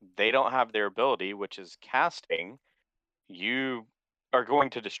armor, they don't have their ability, which is casting. You are going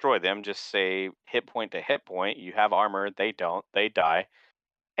to destroy them. Just say hit point to hit point. You have armor, they don't, they die.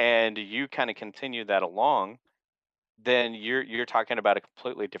 And you kind of continue that along, then you're talking about a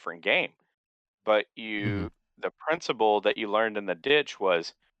completely different game. But the principle that you learned in the ditch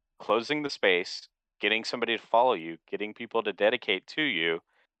was closing the space, getting somebody to follow you, getting people to dedicate to you,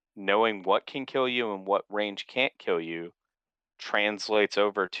 knowing what can kill you and what range can't kill you translates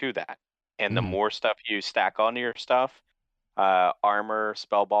over to that. And the Mhm. more stuff you stack onto your stuff, armor,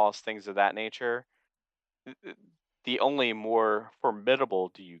 spell balls, things of that nature, the only more formidable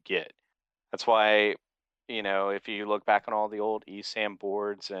do you get. That's why, if you look back on all the old ESAM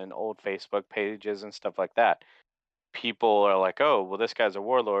boards and old Facebook pages and stuff like that, people are like, oh, well, this guy's a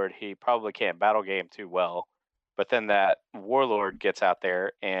warlord. He probably can't battle game too well. But then that warlord gets out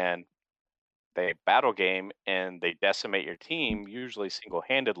there and they battle game and they decimate your team, usually single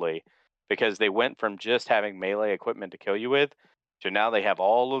handedly, because they went from just having melee equipment to kill you with to now they have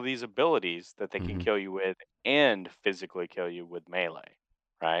all of these abilities that they can Mhm. kill you with and physically kill you with melee,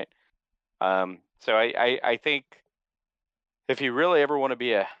 right? So I think if you really ever want to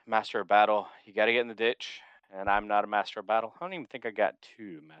be a master of battle, you got to get in the ditch. And I'm not a master of battle. I don't even think I got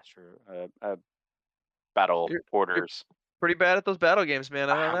two master battle you're orders. pretty bad at those battle games, man.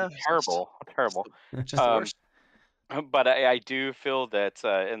 I don't I'm know. terrible. I'm terrible. Just the Um, worst. but I do feel that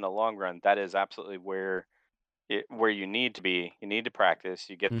in the long run, that is absolutely where you need to be. You need to practice.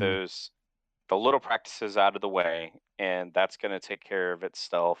 You get Mhm. the little practices out of the way, and that's going to take care of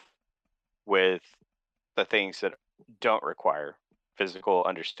itself with the things that don't require physical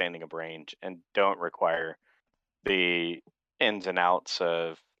understanding of range and don't require the ins and outs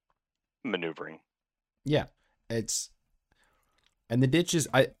of maneuvering. Yeah. And the ditch is,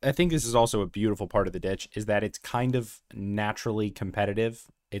 I think this is also a beautiful part of the ditch, is that it's kind of naturally competitive.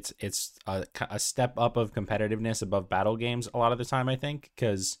 It's a step up of competitiveness above battle games a lot of the time, I think,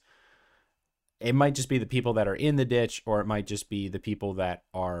 because it might just be the people that are in the ditch, or it might just be the people that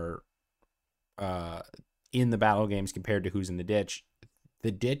are in the battle games compared to who's in the ditch.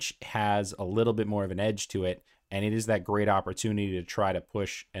 The ditch has a little bit more of an edge to it, and it is that great opportunity to try to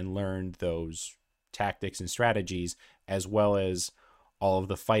push and learn those tactics and strategies, as well as all of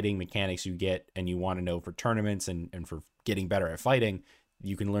the fighting mechanics you get and you want to know for tournaments and for getting better at fighting.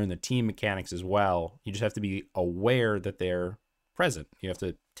 You can learn the team mechanics as well. You just have to be aware that they're present. You have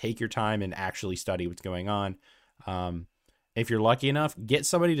to take your time and actually study what's going on. If you're lucky enough, get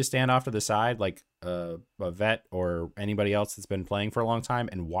somebody to stand off to the side, like a vet or anybody else that's been playing for a long time,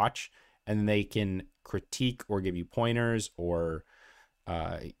 and watch, and they can critique or give you pointers or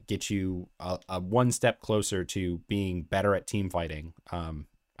get you a one step closer to being better at team fighting.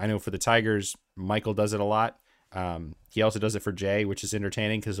 I know for the Tigers, Michael does it a lot. He also does it for Jay, which is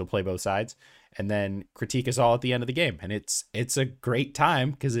entertaining because he'll play both sides, and then critique us all at the end of the game. And it's a great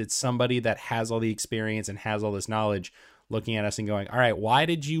time because it's somebody that has all the experience and has all this knowledge looking at us and going, all right, why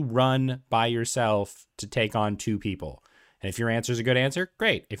did you run by yourself to take on two people? And if your answer is a good answer,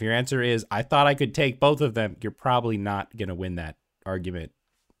 great. If your answer is, I thought I could take both of them, you're probably not going to win that argument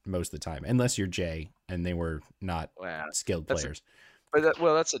most of the time, unless you're Jay and they were not skilled players.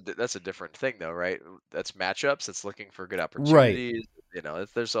 That's a different thing though, right? That's matchups. It's looking for good Right. opportunities.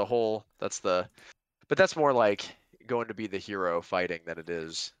 There's a whole. But that's more like going to be the hero fighting than it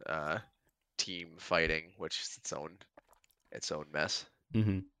is team fighting, which is its own mess.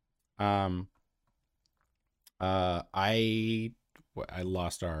 Mm-hmm. I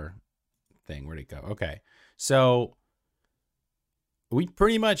lost our thing. Where'd it go? Okay. So we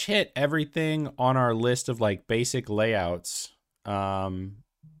pretty much hit everything on our list of like basic layouts. We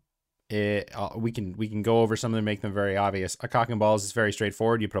can go over some of them, make them very obvious. A cock and balls is very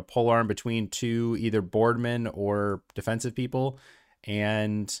straightforward. You put a pole arm between two either boardmen or defensive people,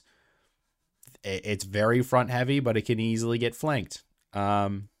 and it's very front heavy, but it can easily get flanked. I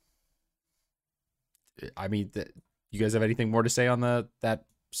mean, you guys have anything more to say on that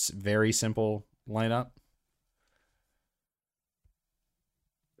very simple lineup?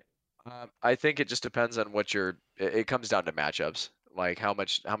 I think it just depends on it comes down to matchups. Like how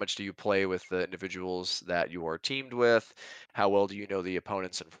much do you play with the individuals that you are teamed with? How well do you know the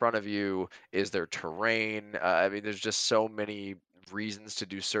opponents in front of you? Is there terrain? I mean, there's just so many reasons to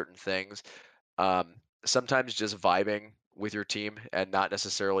do certain things. Sometimes just vibing with your team and not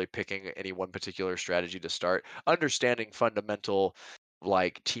necessarily picking any one particular strategy to start. Understanding fundamental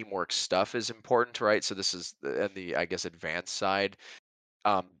like teamwork stuff is important, right? So this is the I guess advanced side.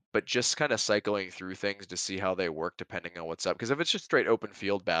 But just kind of cycling through things to see how they work depending on what's up. Because if it's just straight open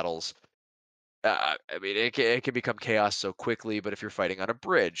field battles, I mean, it can become chaos so quickly. But if you're fighting on a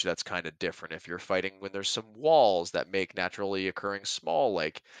bridge, that's kind of different. If you're fighting when there's some walls that make naturally occurring small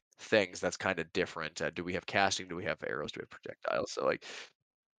like things, that's kind of different. Do we have casting? Do we have arrows? Do we have projectiles? So like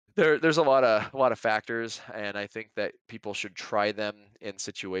there's a lot of factors, and I think that people should try them in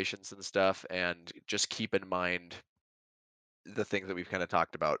situations and stuff, and just keep in mind the things that we've kind of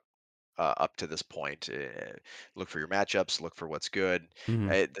talked about up to this point. Look for your matchups, look for what's good. Mm-hmm.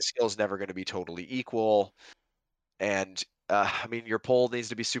 The skill's never going to be totally equal. And I mean, your poll needs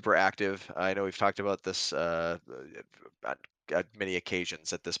to be super active. I know we've talked about this at many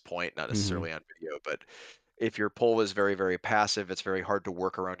occasions at this point, not necessarily on video, but if your poll is very, very passive, it's very hard to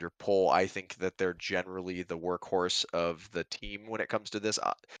work around your poll. I think that they're generally the workhorse of the team when it comes to this.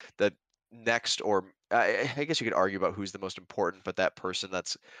 The next, or I guess you could argue about who's the most important, but that person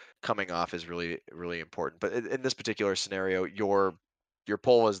that's coming off is really, really important. But in this particular scenario, your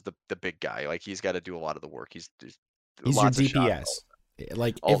poll is the big guy. Like he's got to do a lot of the work. He's your lots of shots DPS.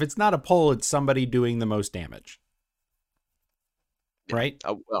 Like if it's not a poll, it's somebody doing the most damage. Yeah. Right?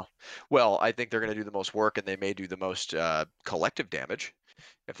 Well, I think they're going to do the most work, and they may do the most collective damage,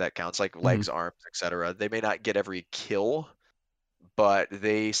 if that counts, like legs, arms, etc. They may not get every kill, but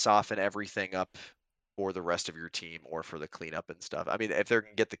they soften everything up for the rest of your team or for the cleanup and stuff. I mean, if they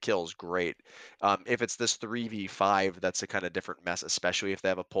can get the kills, great. If it's this 3v5, that's a kind of different mess, especially if they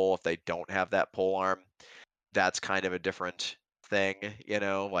have a pole. If they don't have that pole arm, that's kind of a different thing,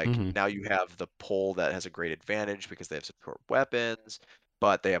 like now you have the pole that has a great advantage because they have support weapons,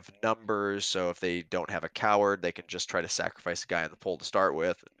 but they have numbers, so if they don't have a coward, they can just try to sacrifice a guy on the pole to start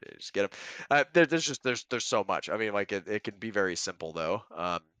with and just get him. There's so much. I mean, like it can be very simple though,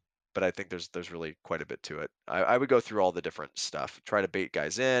 but I think there's really quite a bit to it. I would go through all the different stuff, try to bait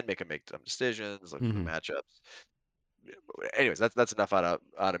guys in, make them make some decisions, look for the matchups. Anyways, that's enough out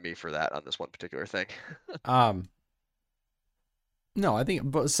of me for that on this one particular thing. No, I think,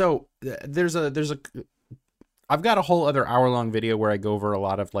 but so I've got a whole other hour-long video where I go over a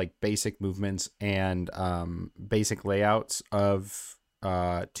lot of like basic movements and basic layouts of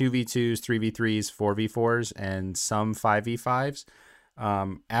 2v2s, 3v3s, 4v4s, and some 5v5s.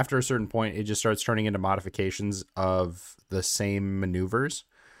 After a certain point, it just starts turning into modifications of the same maneuvers.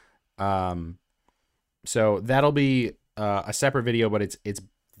 So that'll be a separate video, but it's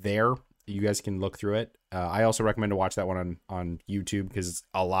there. You guys can look through it. I also recommend to watch that one on YouTube because it's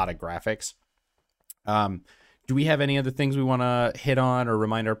a lot of graphics. Do we have any other things we want to hit on or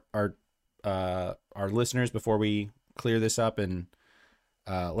remind our listeners before we clear this up and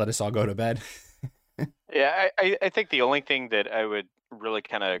let us all go to bed? Yeah, I think the only thing that I would really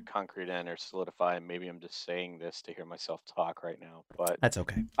kind of concrete in or solidify, and maybe I'm just saying this to hear myself talk right now, but That's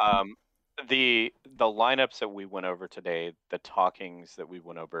okay. the lineups that we went over today, the talkings that we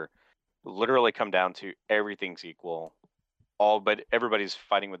went over, literally come down to everything's equal. But everybody's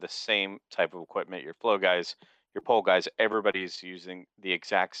fighting with the same type of equipment. Your flow guys, your pole guys, everybody's using the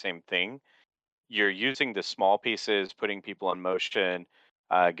exact same thing. You're using the small pieces, putting people in motion,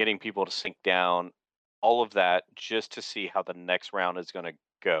 getting people to sink down, all of that just to see how the next round is going to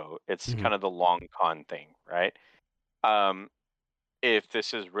go. It's Mhm. kind of the long con thing, right? Um, if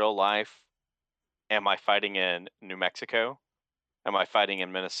this is real life, am I fighting in New Mexico? Am I fighting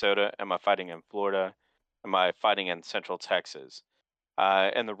in Minnesota? Am I fighting in Florida? Am I fighting in Central Texas?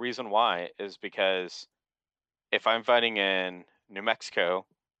 And the reason why is because if I'm fighting in New Mexico,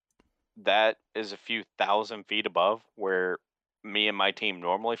 that is a few thousand feet above where me and my team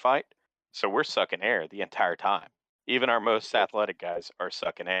normally fight. So we're sucking air the entire time. Even our most athletic guys are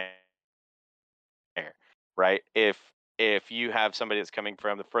sucking air, right? If you have somebody that's coming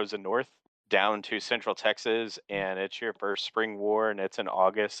from the frozen north down to Central Texas and it's your first spring war and it's in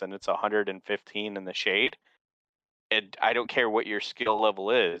August and it's 115 in the shade, I don't care what your skill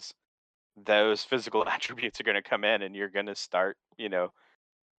level is, those physical attributes are going to come in and you're going to start,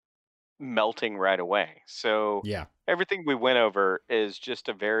 melting right away. So Yeah. everything we went over is just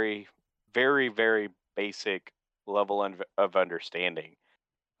a very, very, very basic level of understanding.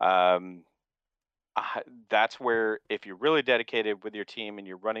 Um, that's where if you're really dedicated with your team and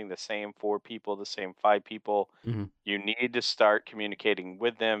you're running the same 4 people, the same 5 people, Mhm. you need to start communicating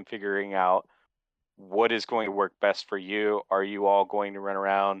with them, figuring out what is going to work best for you. Are you all going to run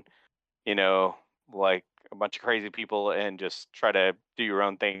around, you know, like a bunch of crazy people and just try to do your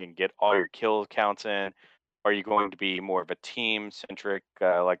own thing and get all your kill counts in? Are you going to be more of a team centric,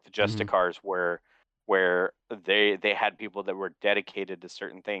 like the Mhm. Justicars, where they had people that were dedicated to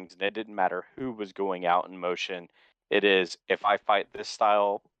certain things, and it didn't matter who was going out in motion. It is, if I fight this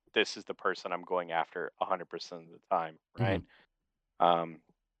style, this is the person I'm going after 100% of the time, right? Um,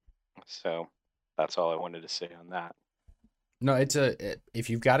 so that's all I wanted to say on that. No, if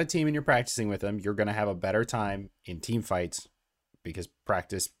you've got a team and you're practicing with them, you're going to have a better time in team fights because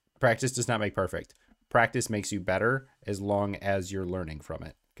practice does not make perfect. Practice makes you better as long as you're learning from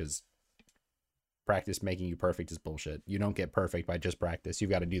it, because practice making you perfect is bullshit. You don't get perfect by just practice. You've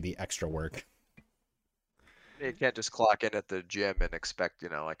got to do the extra work. You can't just clock in at the gym and expect,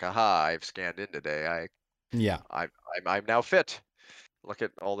 like, aha, I've scanned in today. Yeah. I'm now fit. Look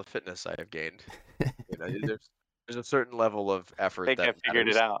at all the fitness I have gained. There's a certain level of I effort think that I figured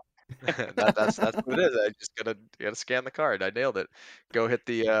it matters. out. That's what it is. I just gotta scan the card. I nailed it. Go hit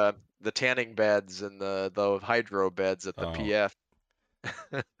the tanning beds and the hydro beds at the Oh. PF.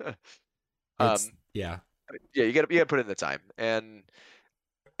 It's yeah. Yeah, you gotta put in the time, and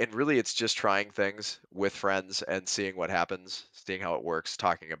really it's just trying things with friends and seeing what happens, seeing how it works,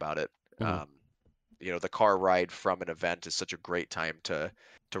 talking about it. Mhm. The car ride from an event is such a great time to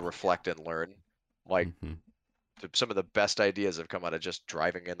reflect and learn. Like, Mhm. some of the best ideas have come out of just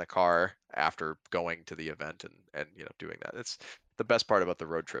driving in the car after going to the event and doing that. It's the best part about the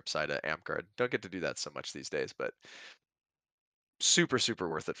road trip side of AmpGuard. Don't get to do that so much these days, but super, super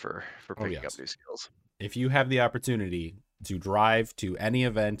worth it for Oh, picking up yes. new skills. If you have the opportunity to drive to any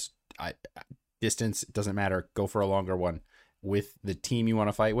event, distance, it doesn't matter, go for a longer one with the team you want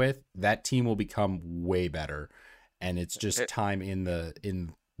to fight with, that team will become way better. And it's just time in the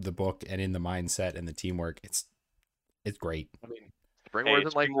book and in the mindset and the teamwork. It's great. I mean, Spring War's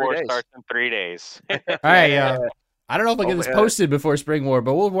in like Spring 3 War days. starts in 3 days. All right, I don't know if I'll get this posted before Spring War,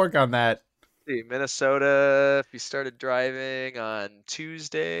 but we'll work on that. Minnesota, if you started driving on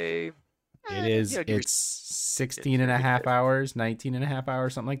Tuesday, it's 16 and a half hours, 19 and a half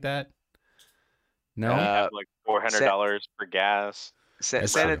hours, something like that. No? Have like $400 for gas.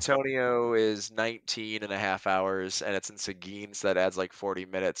 San Antonio is 19 and a half hours, and it's in Seguin, so that adds like 40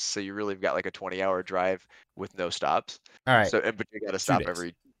 minutes. So you really have got like a 20-hour drive with no stops. All right. But you got to stop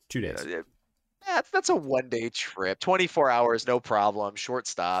every 2 days. That's a 1-day trip. 24 hours, no problem. Short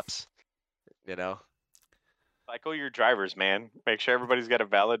stops. Cycle your drivers, man. Make sure everybody's got a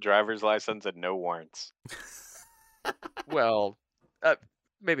valid driver's license and no warrants. Well,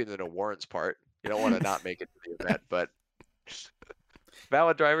 maybe the no warrants part. You don't want to not make it to the event, but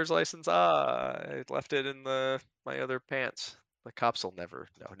valid driver's license. I left it in my other pants. The cops will never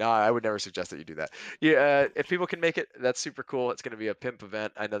know. No, I would never suggest that you do that. Yeah, if people can make it, that's super cool. It's going to be a pimp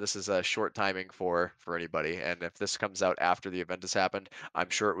event. I know this is a short timing for anybody, and if this comes out after the event has happened, I'm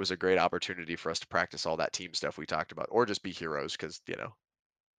sure it was a great opportunity for us to practice all that team stuff we talked about, or just be heroes, because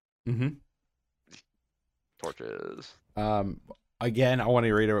Mm-hmm. torches. again, I want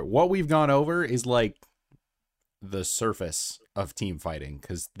to reiterate what we've gone over is like the surface of team fighting,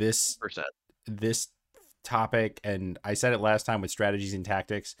 because this topic, and I said it last time with strategies and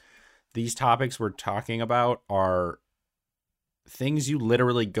tactics, these topics we're talking about are things you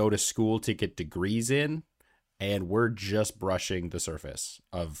literally go to school to get degrees in, and we're just brushing the surface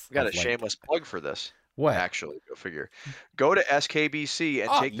of. We got of a shameless plug for this. What? Actually, go figure. Go to SKBC and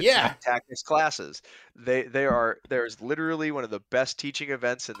take the team tactics classes. There's literally one of the best teaching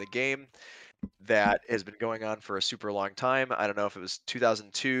events in the game that has been going on for a super long time. I don't know if it was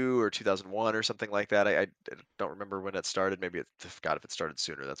 2002 or 2001 or something like that. I don't remember when it started. Maybe I forgot if it started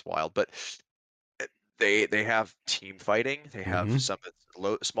sooner. That's wild. But they have team fighting. They have some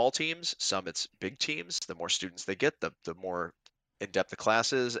it's small teams, some it's big teams. The more students they get, the more in-depth the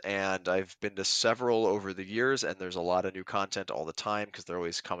classes. And I've been to several over the years, and there's a lot of new content all the time because they're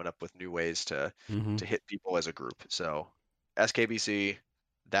always coming up with new ways to hit people as a group. So SKBC.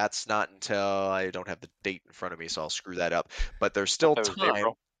 That's not until I don't have the date in front of me, so I'll screw that up. But there's still time.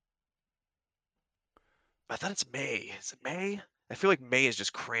 I thought it's May. Is it May? I feel like May is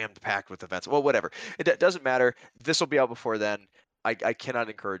just crammed packed with events. Well, whatever. It doesn't matter. This will be out before then. I cannot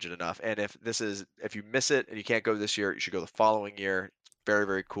encourage it enough. And if you miss it and you can't go this year, you should go the following year. Very,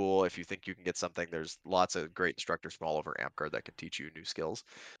 very cool. If you think you can get something, there's lots of great instructors from all over Amcard that can teach you new skills,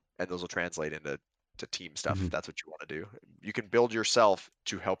 and those will translate into team stuff. If that's what you want to do. You can build yourself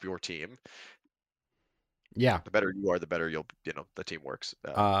to help your team. Yeah. The better you are, the better the team works.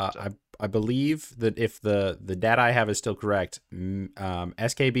 I believe that if the data I have is still correct,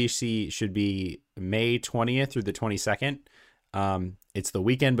 SKBC should be May 20th through the 22nd. It's the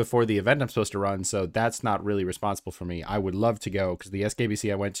weekend before the event I'm supposed to run, so that's not really responsible for me. I would love to go because the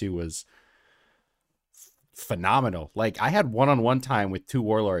SKBC I went to was phenomenal. Like, I had one-on-one time with 2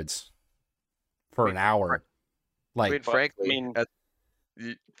 warlords for an hour. Like, frankly,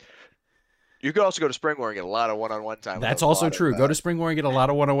 you could also go to Spring War and get a lot of one-on-one time. That's also true. Go to Spring War and get a lot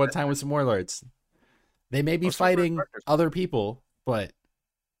of one-on-one time with some warlords. They may be fighting other people, but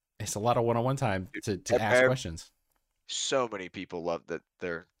it's a lot of one-on-one time to ask questions. So many people love that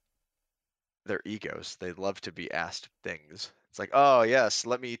their egos. They love to be asked things. It's like, oh yes,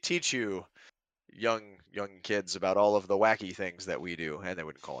 let me teach you, young kids, about all of the wacky things that we do. And they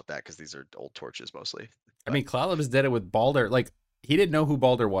wouldn't call it that because these are old torches mostly. I mean, Clalibus did it with Balder. Like, he didn't know who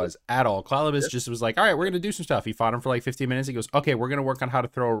Balder was at all. Clalibus just was like, all right, we're going to do some stuff. He fought him for like 15 minutes. He goes, okay, we're going to work on how to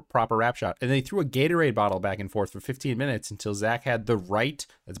throw a proper rap shot. And they threw a Gatorade bottle back and forth for 15 minutes until Zach had the right,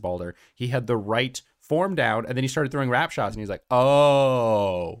 that's Balder, he had the right form down, and then he started throwing rap shots, and he's like,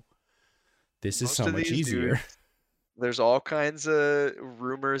 oh, this is so much easier. Dudes, there's all kinds of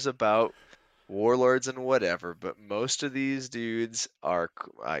rumors about warlords and whatever, but most of these dudes are,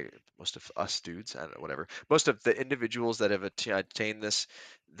 most of us dudes, I don't know, whatever. Most of the individuals that have attained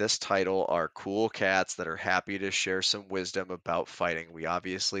this title are cool cats that are happy to share some wisdom about fighting. We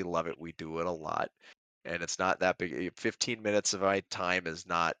obviously love it. We do it a lot, and it's not that big. 15 minutes of my time is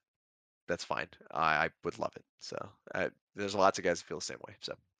not. That's fine. I would love it. So there's lots of guys who feel the same way.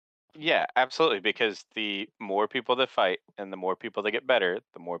 So. Yeah, absolutely. Because the more people that fight and the more people that get better,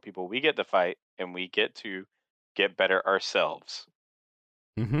 the more people we get to fight, and we get to get better ourselves.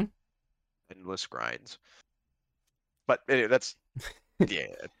 Endless grinds. But anyway, that's yeah.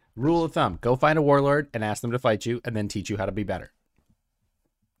 Rule of thumb: go find a warlord and ask them to fight you, and then teach you how to be better.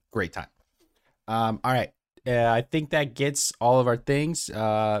 Great time. All right. I think that gets all of our things.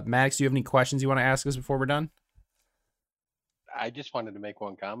 Maddox, do you have any questions you want to ask us before we're done? I just wanted to make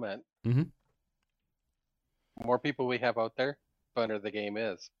one comment. Mm-hmm. More people we have out there, funner the game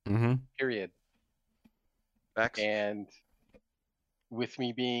is. Mm-hmm. Period. Max? And with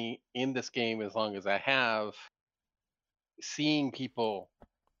me being in this game as long as I have, seeing people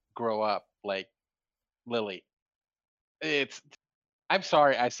grow up like Lily, I'm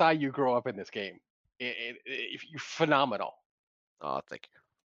sorry, I saw you grow up in this game. You're phenomenal. Oh, thank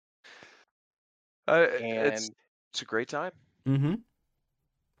you. And it's a great time. Mm-hmm.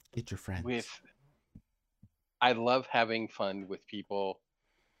 Get your friends. I love having fun with people.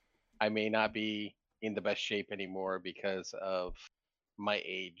 I may not be in the best shape anymore because of my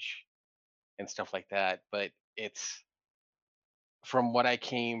age and stuff like that, but it's from what I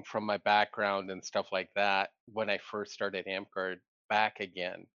came from, my background and stuff like that, when I first started Amcard back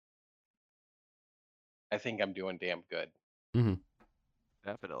again, I think I'm doing damn good. Mm-hmm.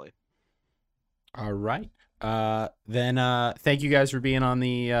 Definitely. All right. Then thank you guys for being on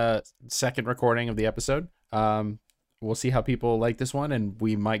the second recording of the episode. We'll see how people like this one, and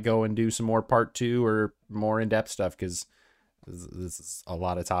we might go and do some more part 2 or more in-depth stuff because this is a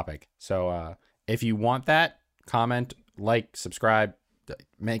lot of topic. So if you want that, comment, like, subscribe,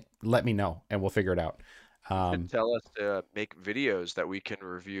 let me know, and we'll figure it out. And tell us to make videos that we can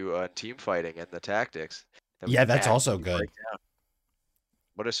review on team fighting and the tactics. that we Yeah, can that's add also and good. break down.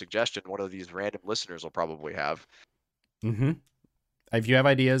 What a suggestion one of these random listeners will probably have. Mm-hmm. If you have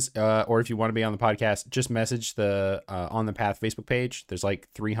ideas, or if you want to be on the podcast, just message the On the Path Facebook page. There's like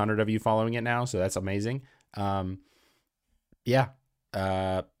 300 of you following it now, so that's amazing. Yeah,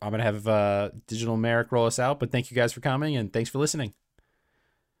 I'm gonna have Digital Merrick roll us out, but thank you guys for coming, and thanks for listening.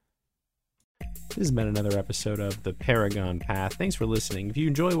 This has been another episode of the Paragon Path. Thanks for listening. If you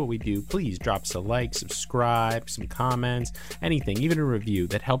enjoy what we do, please drop us a like, subscribe, some comments, anything, even a review.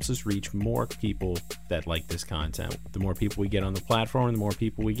 That helps us reach more people that like this content. The more people we get on the platform, the more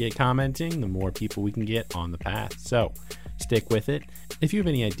people we get commenting, the more people we can get on the path. So stick with it. If you have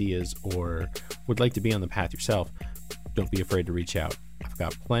any ideas or would like to be on the path yourself, don't be afraid to reach out. I've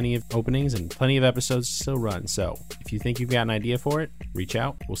got plenty of openings and plenty of episodes to still run. So if you think you've got an idea for it, reach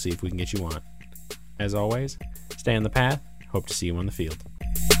out. We'll see if we can get you on. As always, stay on the path. Hope to see you on the field.